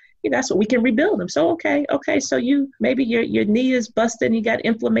cells. So, that's what we can rebuild them. So, okay. So maybe your knee is busted and you got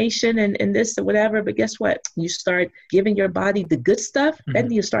inflammation and this or whatever. But guess what? You start giving your body the good stuff,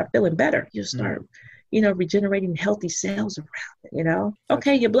 then you start feeling better. You start, regenerating healthy cells around it,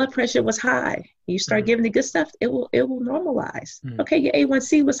 Okay, your blood pressure was high. You start giving the good stuff, it will normalize. Okay, your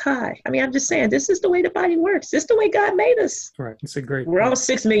A1C was high. I mean, I'm just saying, this is the way the body works. This is the way God made us. Right. It's a great We're all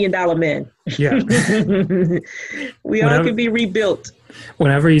 $6 million men. Yeah. We all can be rebuilt.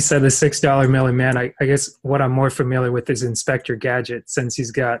 Whenever you said the $6 million man, I guess what I'm more familiar with is Inspector Gadget, since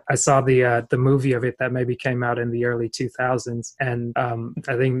I saw the movie of it that maybe came out in the early 2000s. And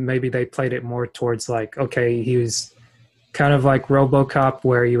I think maybe they played it more towards like, okay, he was kind of like RoboCop,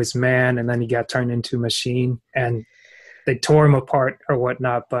 where he was man and then he got turned into a machine and they tore him apart or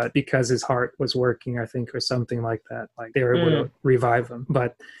whatnot, but because his heart was working, I think, or something like that, like they were able to revive him.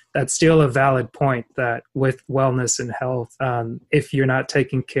 But that's still a valid point that with wellness and health, if you're not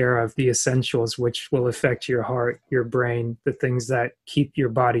taking care of the essentials, which will affect your heart, your brain, the things that keep your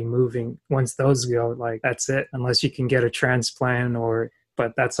body moving, once those go, like that's it, unless you can get a transplant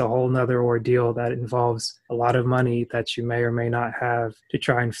but that's a whole nother ordeal that involves a lot of money that you may or may not have to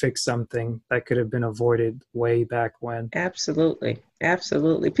try and fix something that could have been avoided way back when. Absolutely.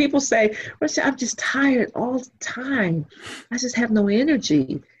 People say, I'm just tired all the time. I just have no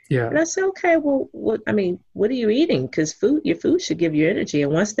energy. Yeah. And I say, okay, well, what are you eating? Because your food should give you energy.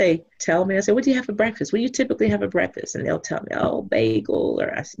 And once they tell me, I say, what do you have for breakfast? What do you typically have for breakfast? And they'll tell me, bagel,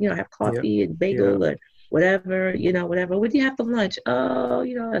 or I have coffee and bagel, or whatever, whatever. What do you have for lunch? Oh,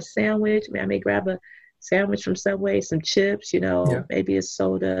 a sandwich. I may grab a sandwich from Subway, some chips, maybe a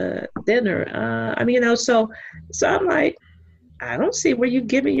soda, dinner. So I'm like, I don't see where you're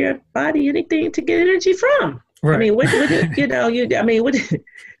giving your body anything to get energy from. Right. I mean, what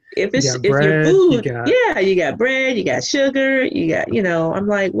if your food, you got bread, you got sugar, you got, I'm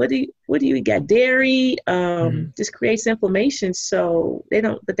like, what do you got? Dairy, just creates inflammation. So they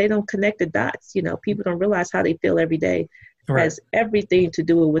don't connect the dots. People don't realize how they feel every day has everything to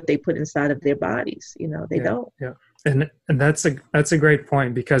do with what they put inside of their bodies. They don't. Yeah. And that's a great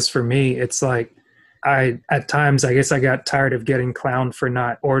point, because for me, it's like, at times, I guess I got tired of getting clowned for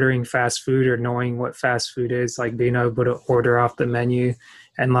not ordering fast food or knowing what fast food is, like being able to order off the menu.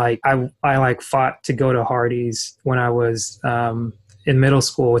 And like, I fought to go to Hardee's when I was in middle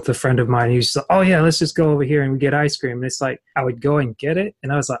school with a friend of mine. He was just like, oh yeah, let's just go over here and we get ice cream. And it's like, I would go and get it.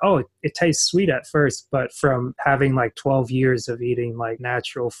 And I was like, oh, it tastes sweet at first. But from having like 12 years of eating like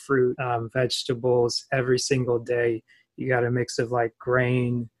natural fruit, vegetables every single day, you got a mix of like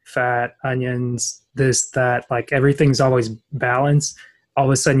grain, fat, onions, this, that, like everything's always balanced. All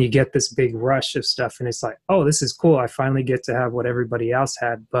of a sudden you get this big rush of stuff and it's like, oh, this is cool. I finally get to have what everybody else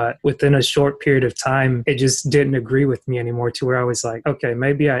had. But within a short period of time, it just didn't agree with me anymore, to where I was like, okay,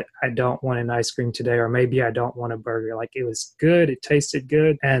 maybe I don't want an ice cream today, or maybe I don't want a burger. Like, it was good. It tasted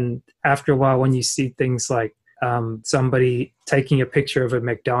good. And after a while, when you see things like somebody taking a picture of a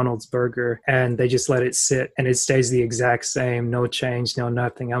McDonald's burger and they just let it sit and it stays the exact same, no change, no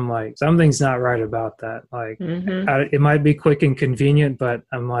nothing, I'm like, something's not right about that. Like, it might be quick and convenient, but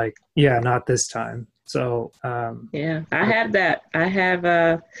I'm like, yeah, not this time. So I have that. I have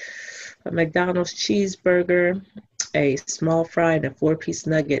a McDonald's cheeseburger, a small fry, and a 4-piece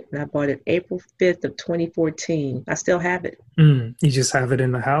nugget, and I bought it April 5th of 2014. I still have it. You just have it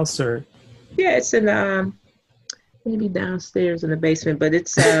in the house, or? Yeah, it's in maybe downstairs in the basement, but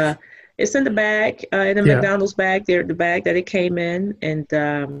it's in the bag, in the McDonald's bag there, the bag that it came in, and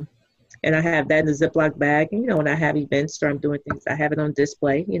I have that in a Ziploc bag. And when I have events or I'm doing things, I have it on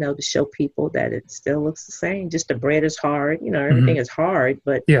display, to show people that it still looks the same. Just the bread is hard, everything is hard,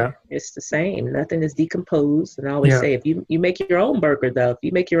 but it's the same. Nothing is decomposed. And I always say, if you make your own burger, though, if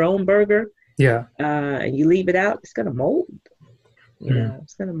you make your own burger, and you leave it out, it's gonna mold.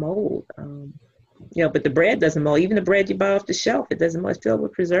 It's gonna mold. But the bread doesn't mold. Even the bread you buy off the shelf, it doesn't mold. It's filled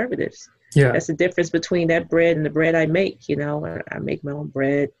with preservatives. Yeah. That's the difference between that bread and the bread I make. I make my own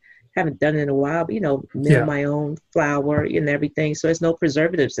bread. Haven't done it in a while, but, mill my own flour and everything. So there's no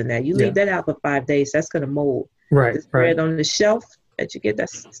preservatives in that. You leave that out for 5 days, that's going to mold. Right. This bread on the shelf that you get,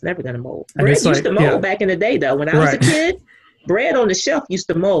 it's never going to mold. Bread used to mold back in the day, though. When I was a kid, bread on the shelf used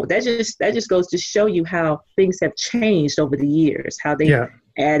to mold. That just goes to show you how things have changed over the years, how they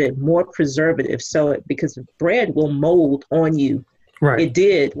added more preservatives. So because bread will mold on you. Right. It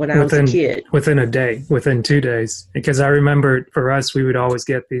did when I was a kid. Within a day, within 2 days. Because I remember for us, we would always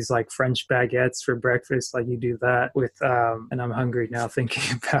get these like French baguettes for breakfast. Like you do that with, and I'm hungry now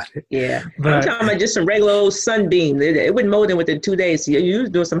thinking about it. Yeah. But I'm talking about just some regular old Sunbeam. It wouldn't mold in within 2 days. So you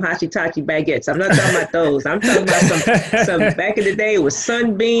was doing some Hashitaki baguettes. I'm not talking about those. I'm talking about some back in the day, it was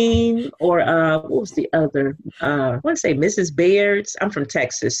Sunbeam or what was the other? I want to say Mrs. Baird's. I'm from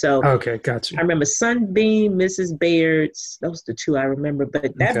Texas. So okay, gotcha. I remember Sunbeam, Mrs. Baird's. Those are the two I remember.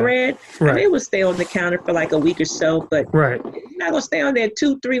 But that Okay. bread, I Right. mean, it would stay on the counter for like a week or so, but Right. it's not gonna stay on there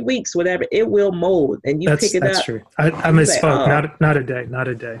 2-3 weeks, whatever. It will mold, and you pick it That's up. true. I And you say, misspoke. oh, Not a day. Not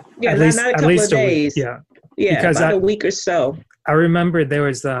a day. yeah, At not a at couple of least a week. days. Yeah. Yeah, Because about a week or so. I remember there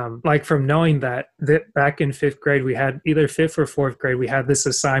was like from knowing that back in fifth grade, we had either fifth or fourth grade, we had this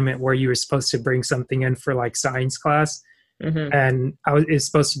assignment where you were supposed to bring something in for like science class. Mm-hmm. And it's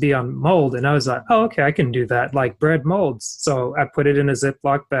supposed to be on mold. And I was like, oh, okay, I can do that. Like bread molds. So I put it in a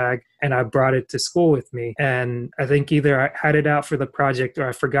Ziploc bag and I brought it to school with me. And I think either I had it out for the project or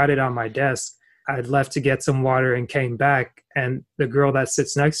I forgot it on my desk. I'd left to get some water and came back. And the girl that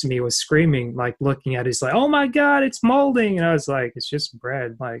sits next to me was screaming, like looking at it. It's like, oh my God, it's molding. And I was like, it's just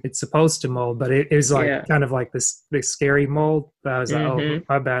bread. Like it's supposed to mold. But it was like kind of like this scary mold. But I was like, oh,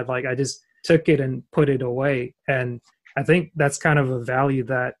 my bad. Like I just took it and put it away. And I think that's kind of a value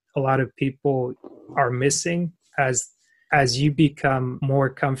that a lot of people are missing as you become more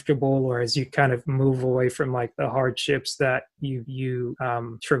comfortable or as you kind of move away from like the hardships that you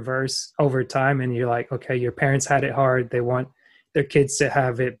traverse over time. And you're like, okay, your parents had it hard. They want their kids to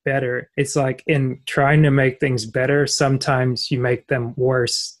have it better. It's like in trying to make things better, sometimes you make them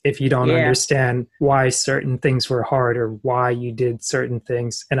worse if you don't understand why certain things were hard or why you did certain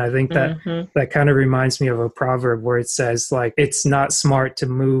things. And I think that that kind of reminds me of a proverb where it says like, it's not smart to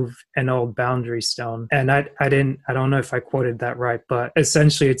move an old boundary stone. And I don't know if I quoted that right, but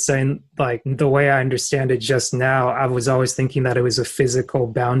essentially it's saying like the way I understand it just now, I was always thinking that it was a physical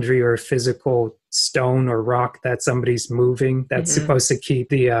boundary or a physical stone or rock that somebody's moving that's supposed to keep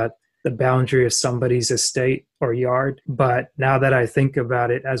the boundary of somebody's estate or yard. But now that I think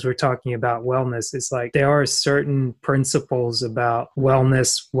about it, as we're talking about wellness, it's like there are certain principles about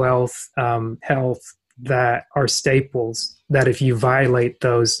wellness, wealth, health that are staples that if you violate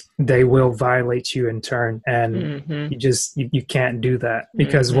those, they will violate you in turn. And you can't do that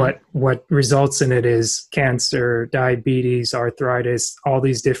because what results in it is cancer, diabetes, arthritis, all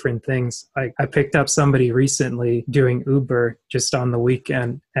these different things. Like I picked up somebody recently doing Uber just on the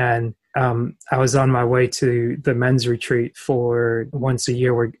weekend, and I was on my way to the men's retreat for once a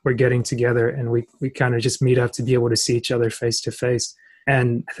year. We're getting together and we kind of just meet up to be able to see each other face to face.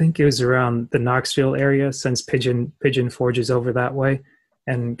 And I think it was around the Knoxville area, since Pigeon Forge is over that way,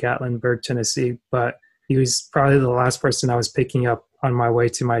 and Gatlinburg, Tennessee. But he was probably the last person I was picking up on my way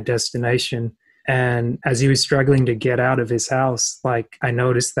to my destination. And as he was struggling to get out of his house, like I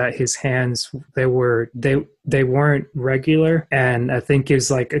noticed that his hands, they weren't regular. And I think it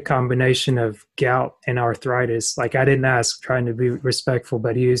was like a combination of gout and arthritis. Like I didn't ask, trying to be respectful,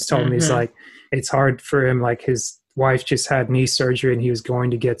 but he was told me, he's like, it's hard for him. Like his wife just had knee surgery and he was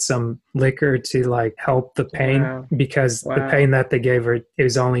going to get some liquor to like help the pain because the pain that they gave her, it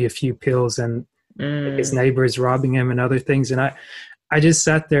was only a few pills, and his neighbors robbing him and other things. And I just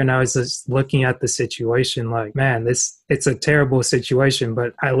sat there and I was just looking at the situation like, man, it's a terrible situation,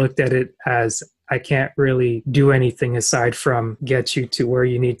 but I looked at it as I can't really do anything aside from get you to where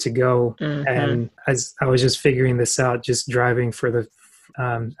you need to go. And as I was just figuring this out, just driving for the,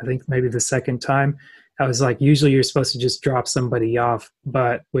 I think maybe the second time, I was like, usually you're supposed to just drop somebody off.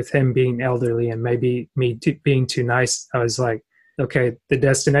 But with him being elderly and maybe me being too nice, I was like, okay, the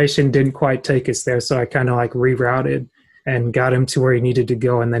destination didn't quite take us there. So I kind of like rerouted and got him to where he needed to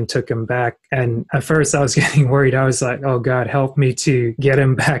go and then took him back. And at first I was getting worried. I was like, oh God, help me to get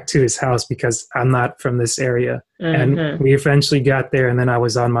him back to his house because I'm not from this area. And we eventually got there and then I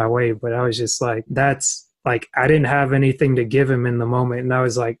was on my way. But I was just like, that's like, I didn't have anything to give him in the moment. And I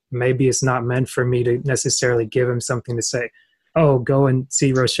was like, maybe it's not meant for me to necessarily give him something to say, oh, go and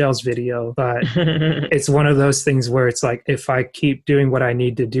see Rochelle's video. But it's one of those things where it's like, if I keep doing what I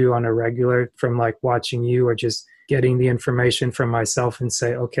need to do on a regular, from like watching you or just getting the information from myself and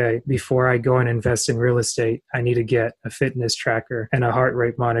say, okay, before I go and invest in real estate, I need to get a fitness tracker and a heart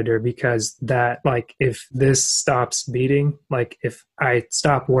rate monitor, because that, like, if this stops beating, like if I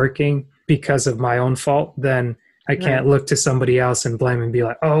stop working because of my own fault, then I can't look to somebody else and blame and be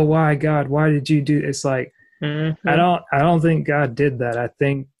like, oh, why God, why did you do? It's like, I don't think God did that. I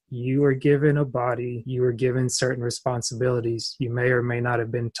think you were given a body, you were given certain responsibilities. You may or may not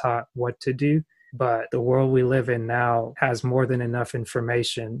have been taught what to do, but the world we live in now has more than enough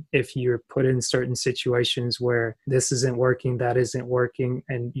information. If you're put in certain situations where this isn't working, that isn't working,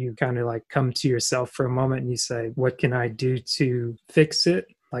 and you kind of like come to yourself for a moment and you say, what can I do to fix it?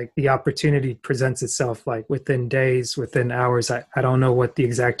 Like the opportunity presents itself like within days, within hours. I don't know what the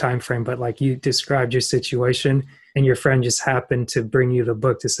exact time frame, but like you described your situation and your friend just happened to bring you the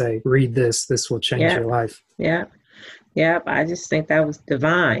book to say, read this, this will change your life. Yeah. Yep, I just think that was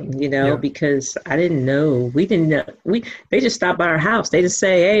divine, Yeah. because I didn't know. We didn't know. They just stopped by our house. They just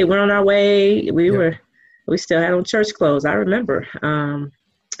say, "Hey, we're on our way." Yeah. We still had on church clothes. I remember, and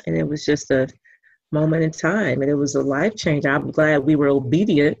it was just a moment in time, and it was a life change. I'm glad we were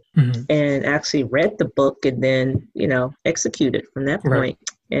obedient Hmm. and actually read the book and then, executed from that Right. point.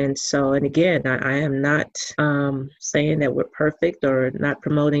 And so, and again, I am not saying that we're perfect or not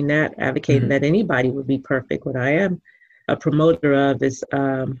promoting that, advocating Hmm. that anybody would be perfect. What I am a promoter of is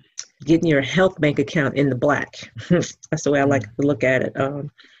getting your health bank account in the black. That's the way I like to look at it.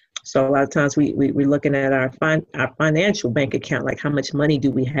 So a lot of times we're looking at our financial bank account, like how much money do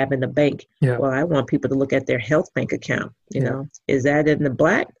we have in the bank? Yeah. Well, I want people to look at their health bank account. Yeah. Is that in the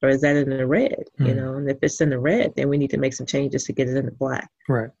black or is that in the red? Mm. And if it's in the red, then we need to make some changes to get it in the black.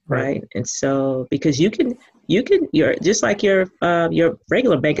 Right. Right. And so because you can your just like your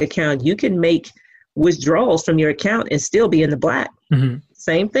regular bank account, you can make withdrawals from your account and still be in the black. Hmm.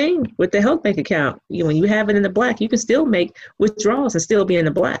 Same thing with the health bank account. When you have it in the black, you can still make withdrawals and still be in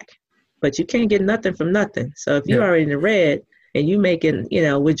the black, but you can't get nothing from nothing. So if you're Yeah. already in the red and you making,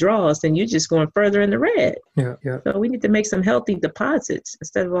 withdrawals, then you're just going further in the red. Yeah. Yeah. So we need to make some healthy deposits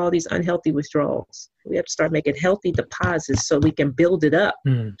instead of all these unhealthy withdrawals. We have to start making healthy deposits so we can build it up.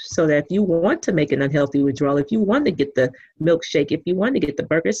 Mm. So that if you want to make an unhealthy withdrawal, if you want to get the milkshake, if you want to get the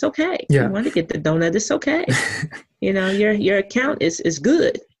burger, it's okay. Yeah. If you want to get the donut, it's okay. Your account is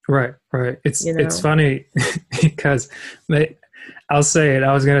good. Right. It's funny because I'll say it.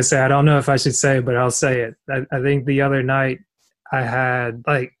 I was gonna say I don't know if I should say it, but I'll say it. I think the other night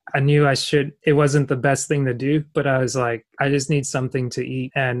I knew I should. It wasn't the best thing to do, but I was like, I just need something to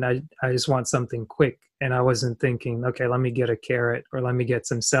eat, and I just want something quick. And I wasn't thinking, okay, let me get a carrot or let me get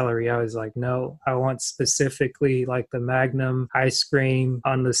some celery. I was like, no, I want specifically like the Magnum ice cream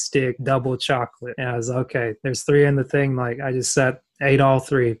on the stick, double chocolate. And I was like, okay, there's 3 in the thing. Like I just ate all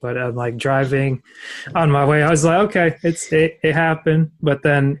 3, but I'm like driving on my way. I was like, okay, it happened. But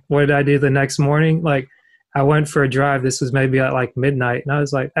then what did I do the next morning? Like I went for a drive. This was maybe at like midnight. And I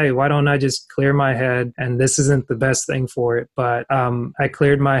was like, hey, why don't I just clear my head? And this isn't the best thing for it. But I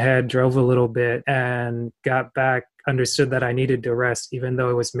cleared my head, drove a little bit and got back, understood that I needed to rest, even though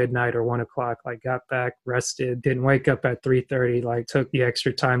it was midnight or 1 o'clock. Like got back, rested, didn't wake up at 3:30, like took the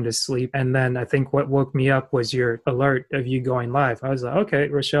extra time to sleep. And then I think what woke me up was your alert of you going live. I was like, okay,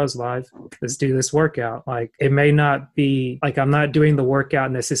 Rochelle's live. Let's do this workout. Like it may not be like I'm not doing the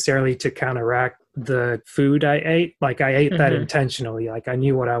workout necessarily to counteract the food I ate. Like I ate that intentionally. Like I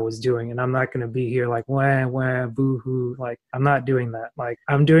knew what I was doing, and I'm not going to be here like wah wah boo hoo. Like I'm not doing that. Like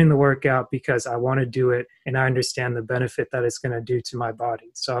I'm doing the workout because I want to do it and I understand the benefit that it's going to do to my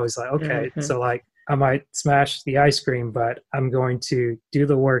body. So I was like, okay, so like I might smash the ice cream, but I'm going to do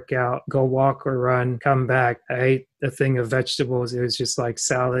the workout, go walk or run, come back. I ate a thing of vegetables. It was just like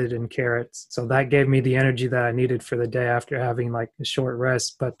salad and carrots. So that gave me the energy that I needed for the day after having like a short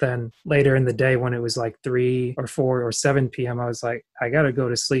rest. But then later in the day when it was like 3 or 4 or 7 p.m., I was like, I got to go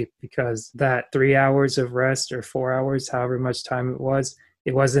to sleep because that 3 hours of rest or 4 hours, however much time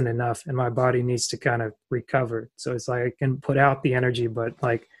it wasn't enough. And my body needs to kind of recover. So it's like I can put out the energy, but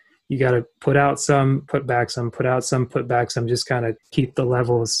like you got to put out some, put back some, put out some, put back some, just kind of keep the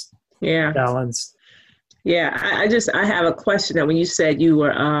levels balanced. Yeah, I have a question that when you said you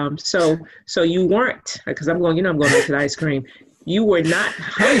were so you weren't, because I'm going back to the ice cream. You were not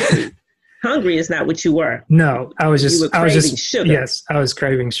hungry. Hungry is not what you were. No, I was just craving sugar. Yes, I was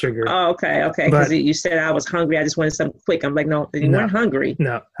craving sugar. Oh, okay. Because you said I was hungry. I just wanted something quick. I'm like, no, you weren't hungry.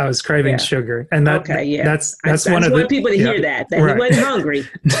 No, I was craving sugar, and that's one of the people to hear that he wasn't hungry.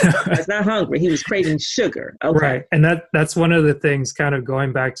 That's not hungry. He was craving sugar. Okay. Right, and that's one of the things. Kind of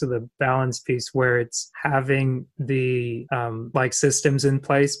going back to the balance piece, where it's having the like systems in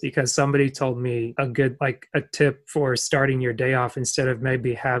place. Because somebody told me a good a tip for starting your day off, instead of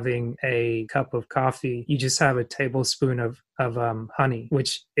maybe having a cup of coffee, you just have a tablespoon of honey,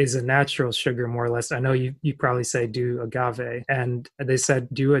 which is a natural sugar, more or less. I know you probably say do agave, and they said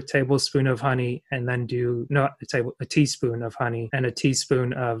do a tablespoon of honey, and then a teaspoon of honey and a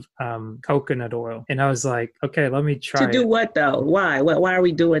teaspoon of coconut oil. And I was like, okay, let me try. To do what though? Why are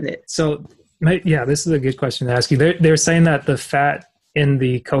we doing it? So yeah, this is a good question to ask you. They're saying that the fat in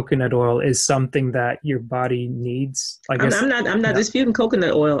the coconut oil is something that your body needs. I'm not disputing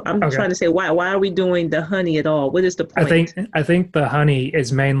coconut oil. I'm trying to say why are we doing the honey at all? What is the point? I think the honey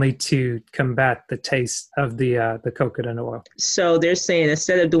is mainly to combat the taste of the coconut oil. So they're saying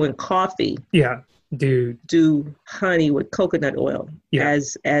instead of doing coffee, do honey with coconut oil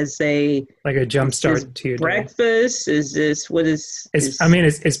as a like a jump start to your breakfast. Day. Is this what is?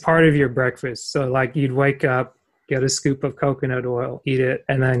 It's part of your breakfast. So like you'd wake up, get a scoop of coconut oil, eat it,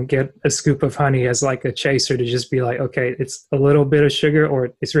 and then get a scoop of honey as like a chaser to just be like, okay, it's a little bit of sugar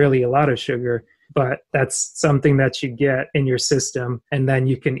or it's really a lot of sugar, but that's something that you get in your system. And then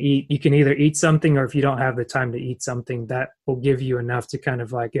you can either eat something, or if you don't have the time to eat something, that will give you enough to kind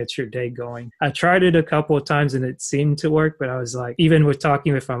of like get your day going. I tried it a couple of times and it seemed to work, but I was like, even with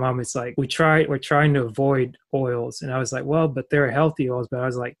talking with my mom, it's like, we're trying to avoid oils. And I was like, well, but there are healthy oils. But I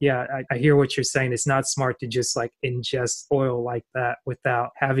was like, yeah, I hear what you're saying. It's not smart to just like ingest oil like that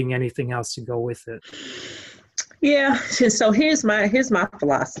without having anything else to go with it. Yeah. So here's my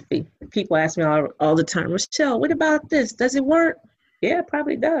philosophy. People ask me all the time, Rochelle, what about this? Does it work? Yeah, it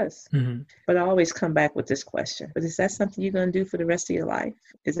probably does. Mm-hmm. But I always come back with this question. But is that something you're going to do for the rest of your life?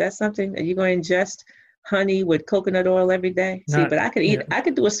 Is that something that you're going to ingest honey with coconut oil every day? See, but I could eat, I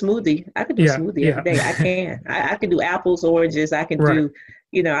could do a smoothie. I could do a smoothie every day. I can. I can do apples, oranges. I can do,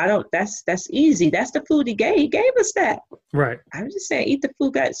 that's easy. That's the food he gave. He gave us that. Right. I'm just saying, eat the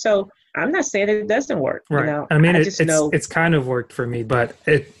food. So I'm not saying it doesn't work. Right. I mean, it's kind of worked for me, but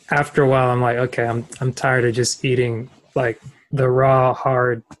after a while, I'm like, okay, I'm tired of just eating like the raw,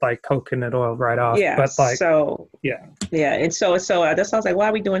 hard, like coconut oil right off. Yeah. But like, yeah. And so that's why I was like, why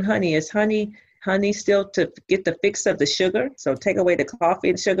are we doing honey? Is honey still to get the fix of the sugar? So take away the coffee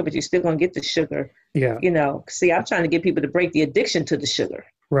and sugar, but you're still going to get the sugar. Yeah. See, I'm trying to get people to break the addiction to the sugar.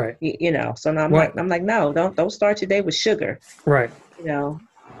 Right. So now I'm like, no, don't start your day with sugar. Right.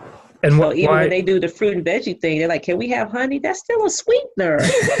 And so even when they do the fruit and veggie thing, they're like, can we have honey? That's still a sweetener.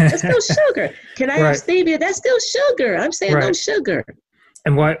 That's still sugar. Can I have stevia? That's still sugar. I'm saying no sugar.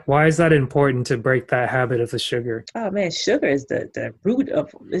 And why is that important to break that habit of the sugar? Oh man, sugar is the root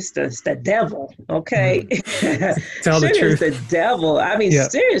of it's the devil. Okay, Tell the truth. Sugar is the devil. I mean,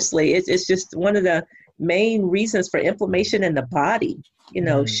 seriously, it's just one of the main reasons for inflammation in the body.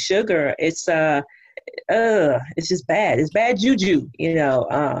 Sugar. It's just bad. It's bad juju.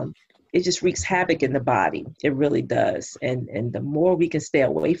 It just wreaks havoc in the body. It really does. And the more we can stay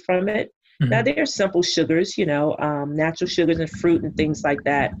away from it. Now, there are simple sugars, natural sugars and fruit and things like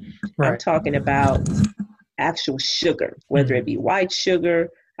that. Right. I'm talking about actual sugar, whether it be white sugar.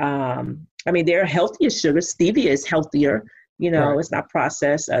 There are healthier sugars. Stevia is healthier. It's not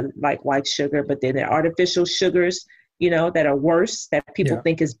processed like white sugar, but then there are artificial sugars, that are worse, that people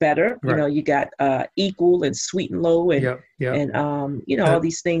think is better. Right. You got equal and sweet and low and all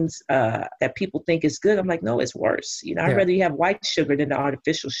these things that people think is good. I'm like, no, it's worse. I'd rather you have white sugar than the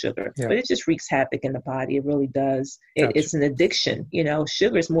artificial sugar. But it just wreaks havoc in the body. It really does. It's an addiction.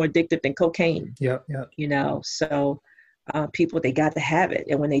 Sugar is more addictive than cocaine. So people, they got to have it.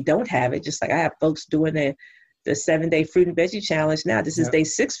 And when they don't have it, just like I have folks doing the 7-day fruit and veggie challenge. Now this is day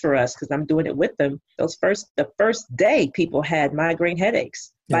 6 for us because I'm doing it with them. The first day people had migraine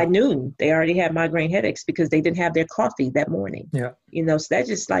headaches. By noon, they already had migraine headaches because they didn't have their coffee that morning. So that's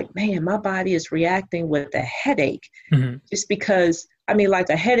just like, man, my body is reacting with a headache just because, like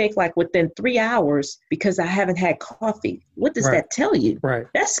a headache, like within 3 hours because I haven't had coffee. What does that tell you? Right.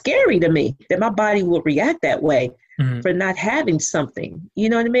 That's scary to me that my body will react that way for not having something. You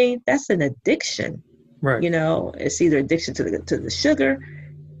know what I mean? That's an addiction. Right. It's either addiction to the sugar,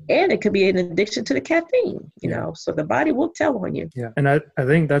 and it could be an addiction to the caffeine, so the body will tell on you. Yeah. And I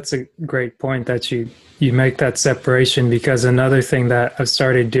think that's a great point that you make that separation, because another thing that I've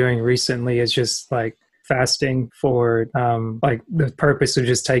started doing recently is just like fasting for like the purpose of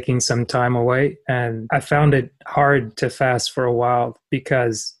just taking some time away. And I found it hard to fast for a while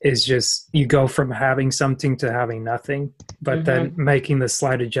because it's just, you go from having something to having nothing, but then making the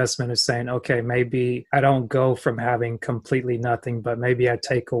slight adjustment of saying, okay, maybe I don't go from having completely nothing, but maybe I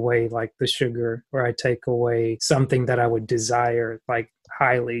take away like the sugar, or I take away something that I would desire like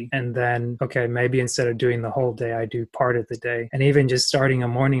highly. And then, okay, maybe instead of doing the whole day, I do part of the day. And even just starting a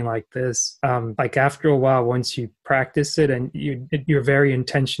morning like this, like after a while, once you practice it and you're very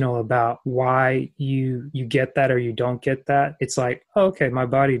intentional about why you get that or you don't get that, it's like, oh, okay, my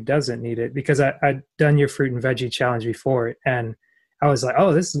body doesn't need it. Because I'd done your fruit and veggie challenge before, and I was like,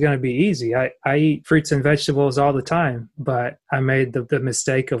 oh, this is going to be easy. I eat fruits and vegetables all the time, but I made the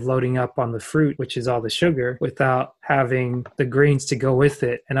mistake of loading up on the fruit, which is all the sugar, without having the greens to go with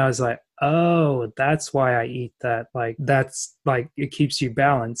it. And I was like, oh, that's why I eat that. Like, that's like, it keeps you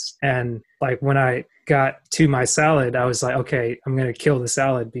balanced. And like when I got to my salad, I was like, okay, I'm going to kill the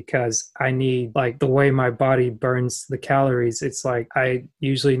salad because I need, like, the way my body burns the calories. It's like, I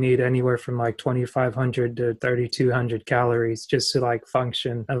usually need anywhere from like 2,500 to 3,200 calories just to like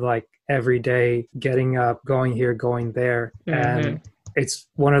function of like every day, getting up, going here, going there. And it's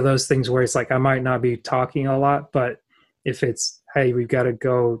one of those things where it's like, I might not be talking a lot, but if it's hey, we've got to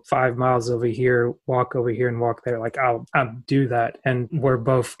go 5 miles over here, walk over here and walk there. Like I'll do that. And we're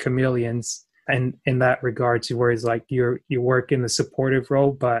both chameleons. And in that regard to where it's like you work in the supportive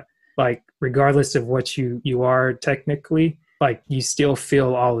role, but like regardless of what you are technically, like you still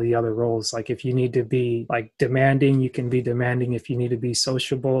feel all the other roles. Like if you need to be like demanding, you can be demanding. If you need to be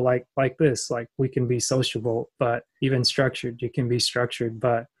sociable, like this, like we can be sociable, but even structured, you can be structured,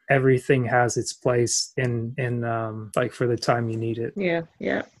 but everything has its place in like for the time you need it. Yeah.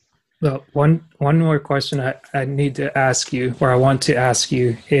 Yeah. Well, one more question I need to ask you, or I want to ask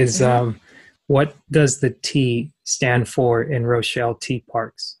you is, what does the T stand for in Rochelle T.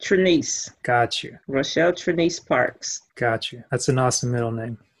 Parks? Trinice. Got you. Rochelle Trinice Parks. Got you. That's an awesome middle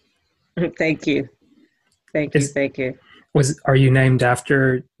name. Thank you. Thank you. Are you named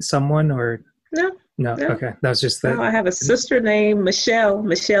after someone or? No. Okay. That was just that. No, I have a sister named Michelle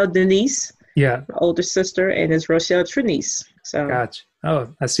Denise. Yeah. My older sister, and it's Rochelle Trinice. So. Gotcha.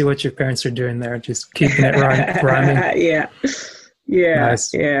 Oh, I see what your parents are doing there. Just keeping it rhyming. Yeah.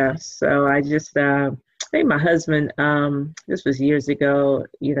 Nice. Yeah. So I just, I think my husband, this was years ago,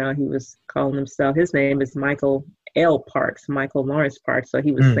 he was calling himself, his name is Michael L. Parks, Michael Lawrence Parks. So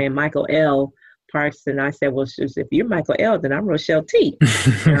he was saying Michael L. Parks. And I said, well, if you're Michael L., then I'm Rochelle T.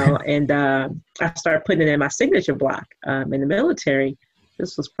 And I started putting it in my signature block in the military.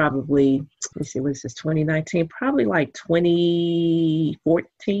 This was probably, let me see, what is this, 2019? Probably like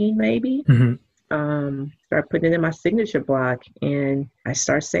 2014, maybe. Mm-hmm. Start putting it in my signature block, and I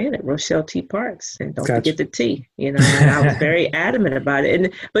start saying it, Rochelle T. Parks, and don't forget the T. And I was very adamant about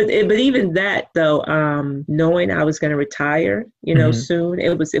it. But even that though, knowing I was going to retire, soon,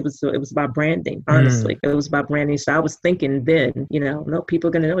 it was about branding. Honestly, it was about branding. So I was thinking then, no, people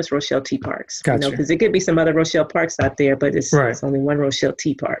are going to know it's Rochelle T. Parks. Gotcha. Because there could be some other Rochelle Parks out there, but it's only one Rochelle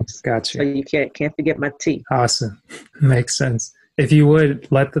T. Parks. Gotcha. So you can't forget my T. Awesome, makes sense. If you would,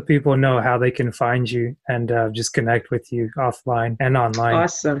 let the people know how they can find you and just connect with you offline and online.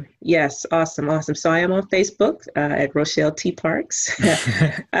 Awesome. Yes. Awesome. So I am on Facebook at Rochelle T. Parks.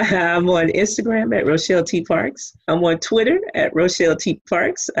 I'm on Instagram at Rochelle T. Parks. I'm on Twitter at Rochelle T.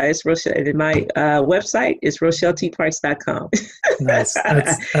 Parks. It's Rochelle, and my website is RochelleTParks.com. Nice.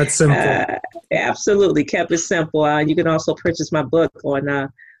 That's simple. Absolutely. Kept it simple. You can also purchase my book on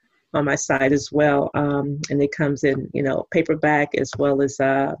my site as well. And it comes in, paperback as well as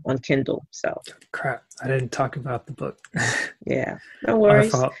on Kindle. So crap, I didn't talk about the book. Yeah, no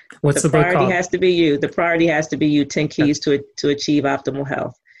worries. What's the book called? The priority has to be you. The priority has to be you. 10 Keys to Achieve Optimal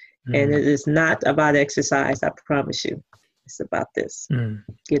Health. And it is not about exercise, I promise you. It's about this.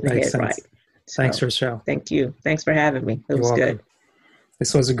 Getting the head right. So, thanks, Rochelle. Thank you. Thanks for having me. It was good.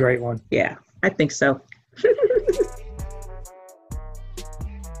 This was a great one. Yeah, I think so.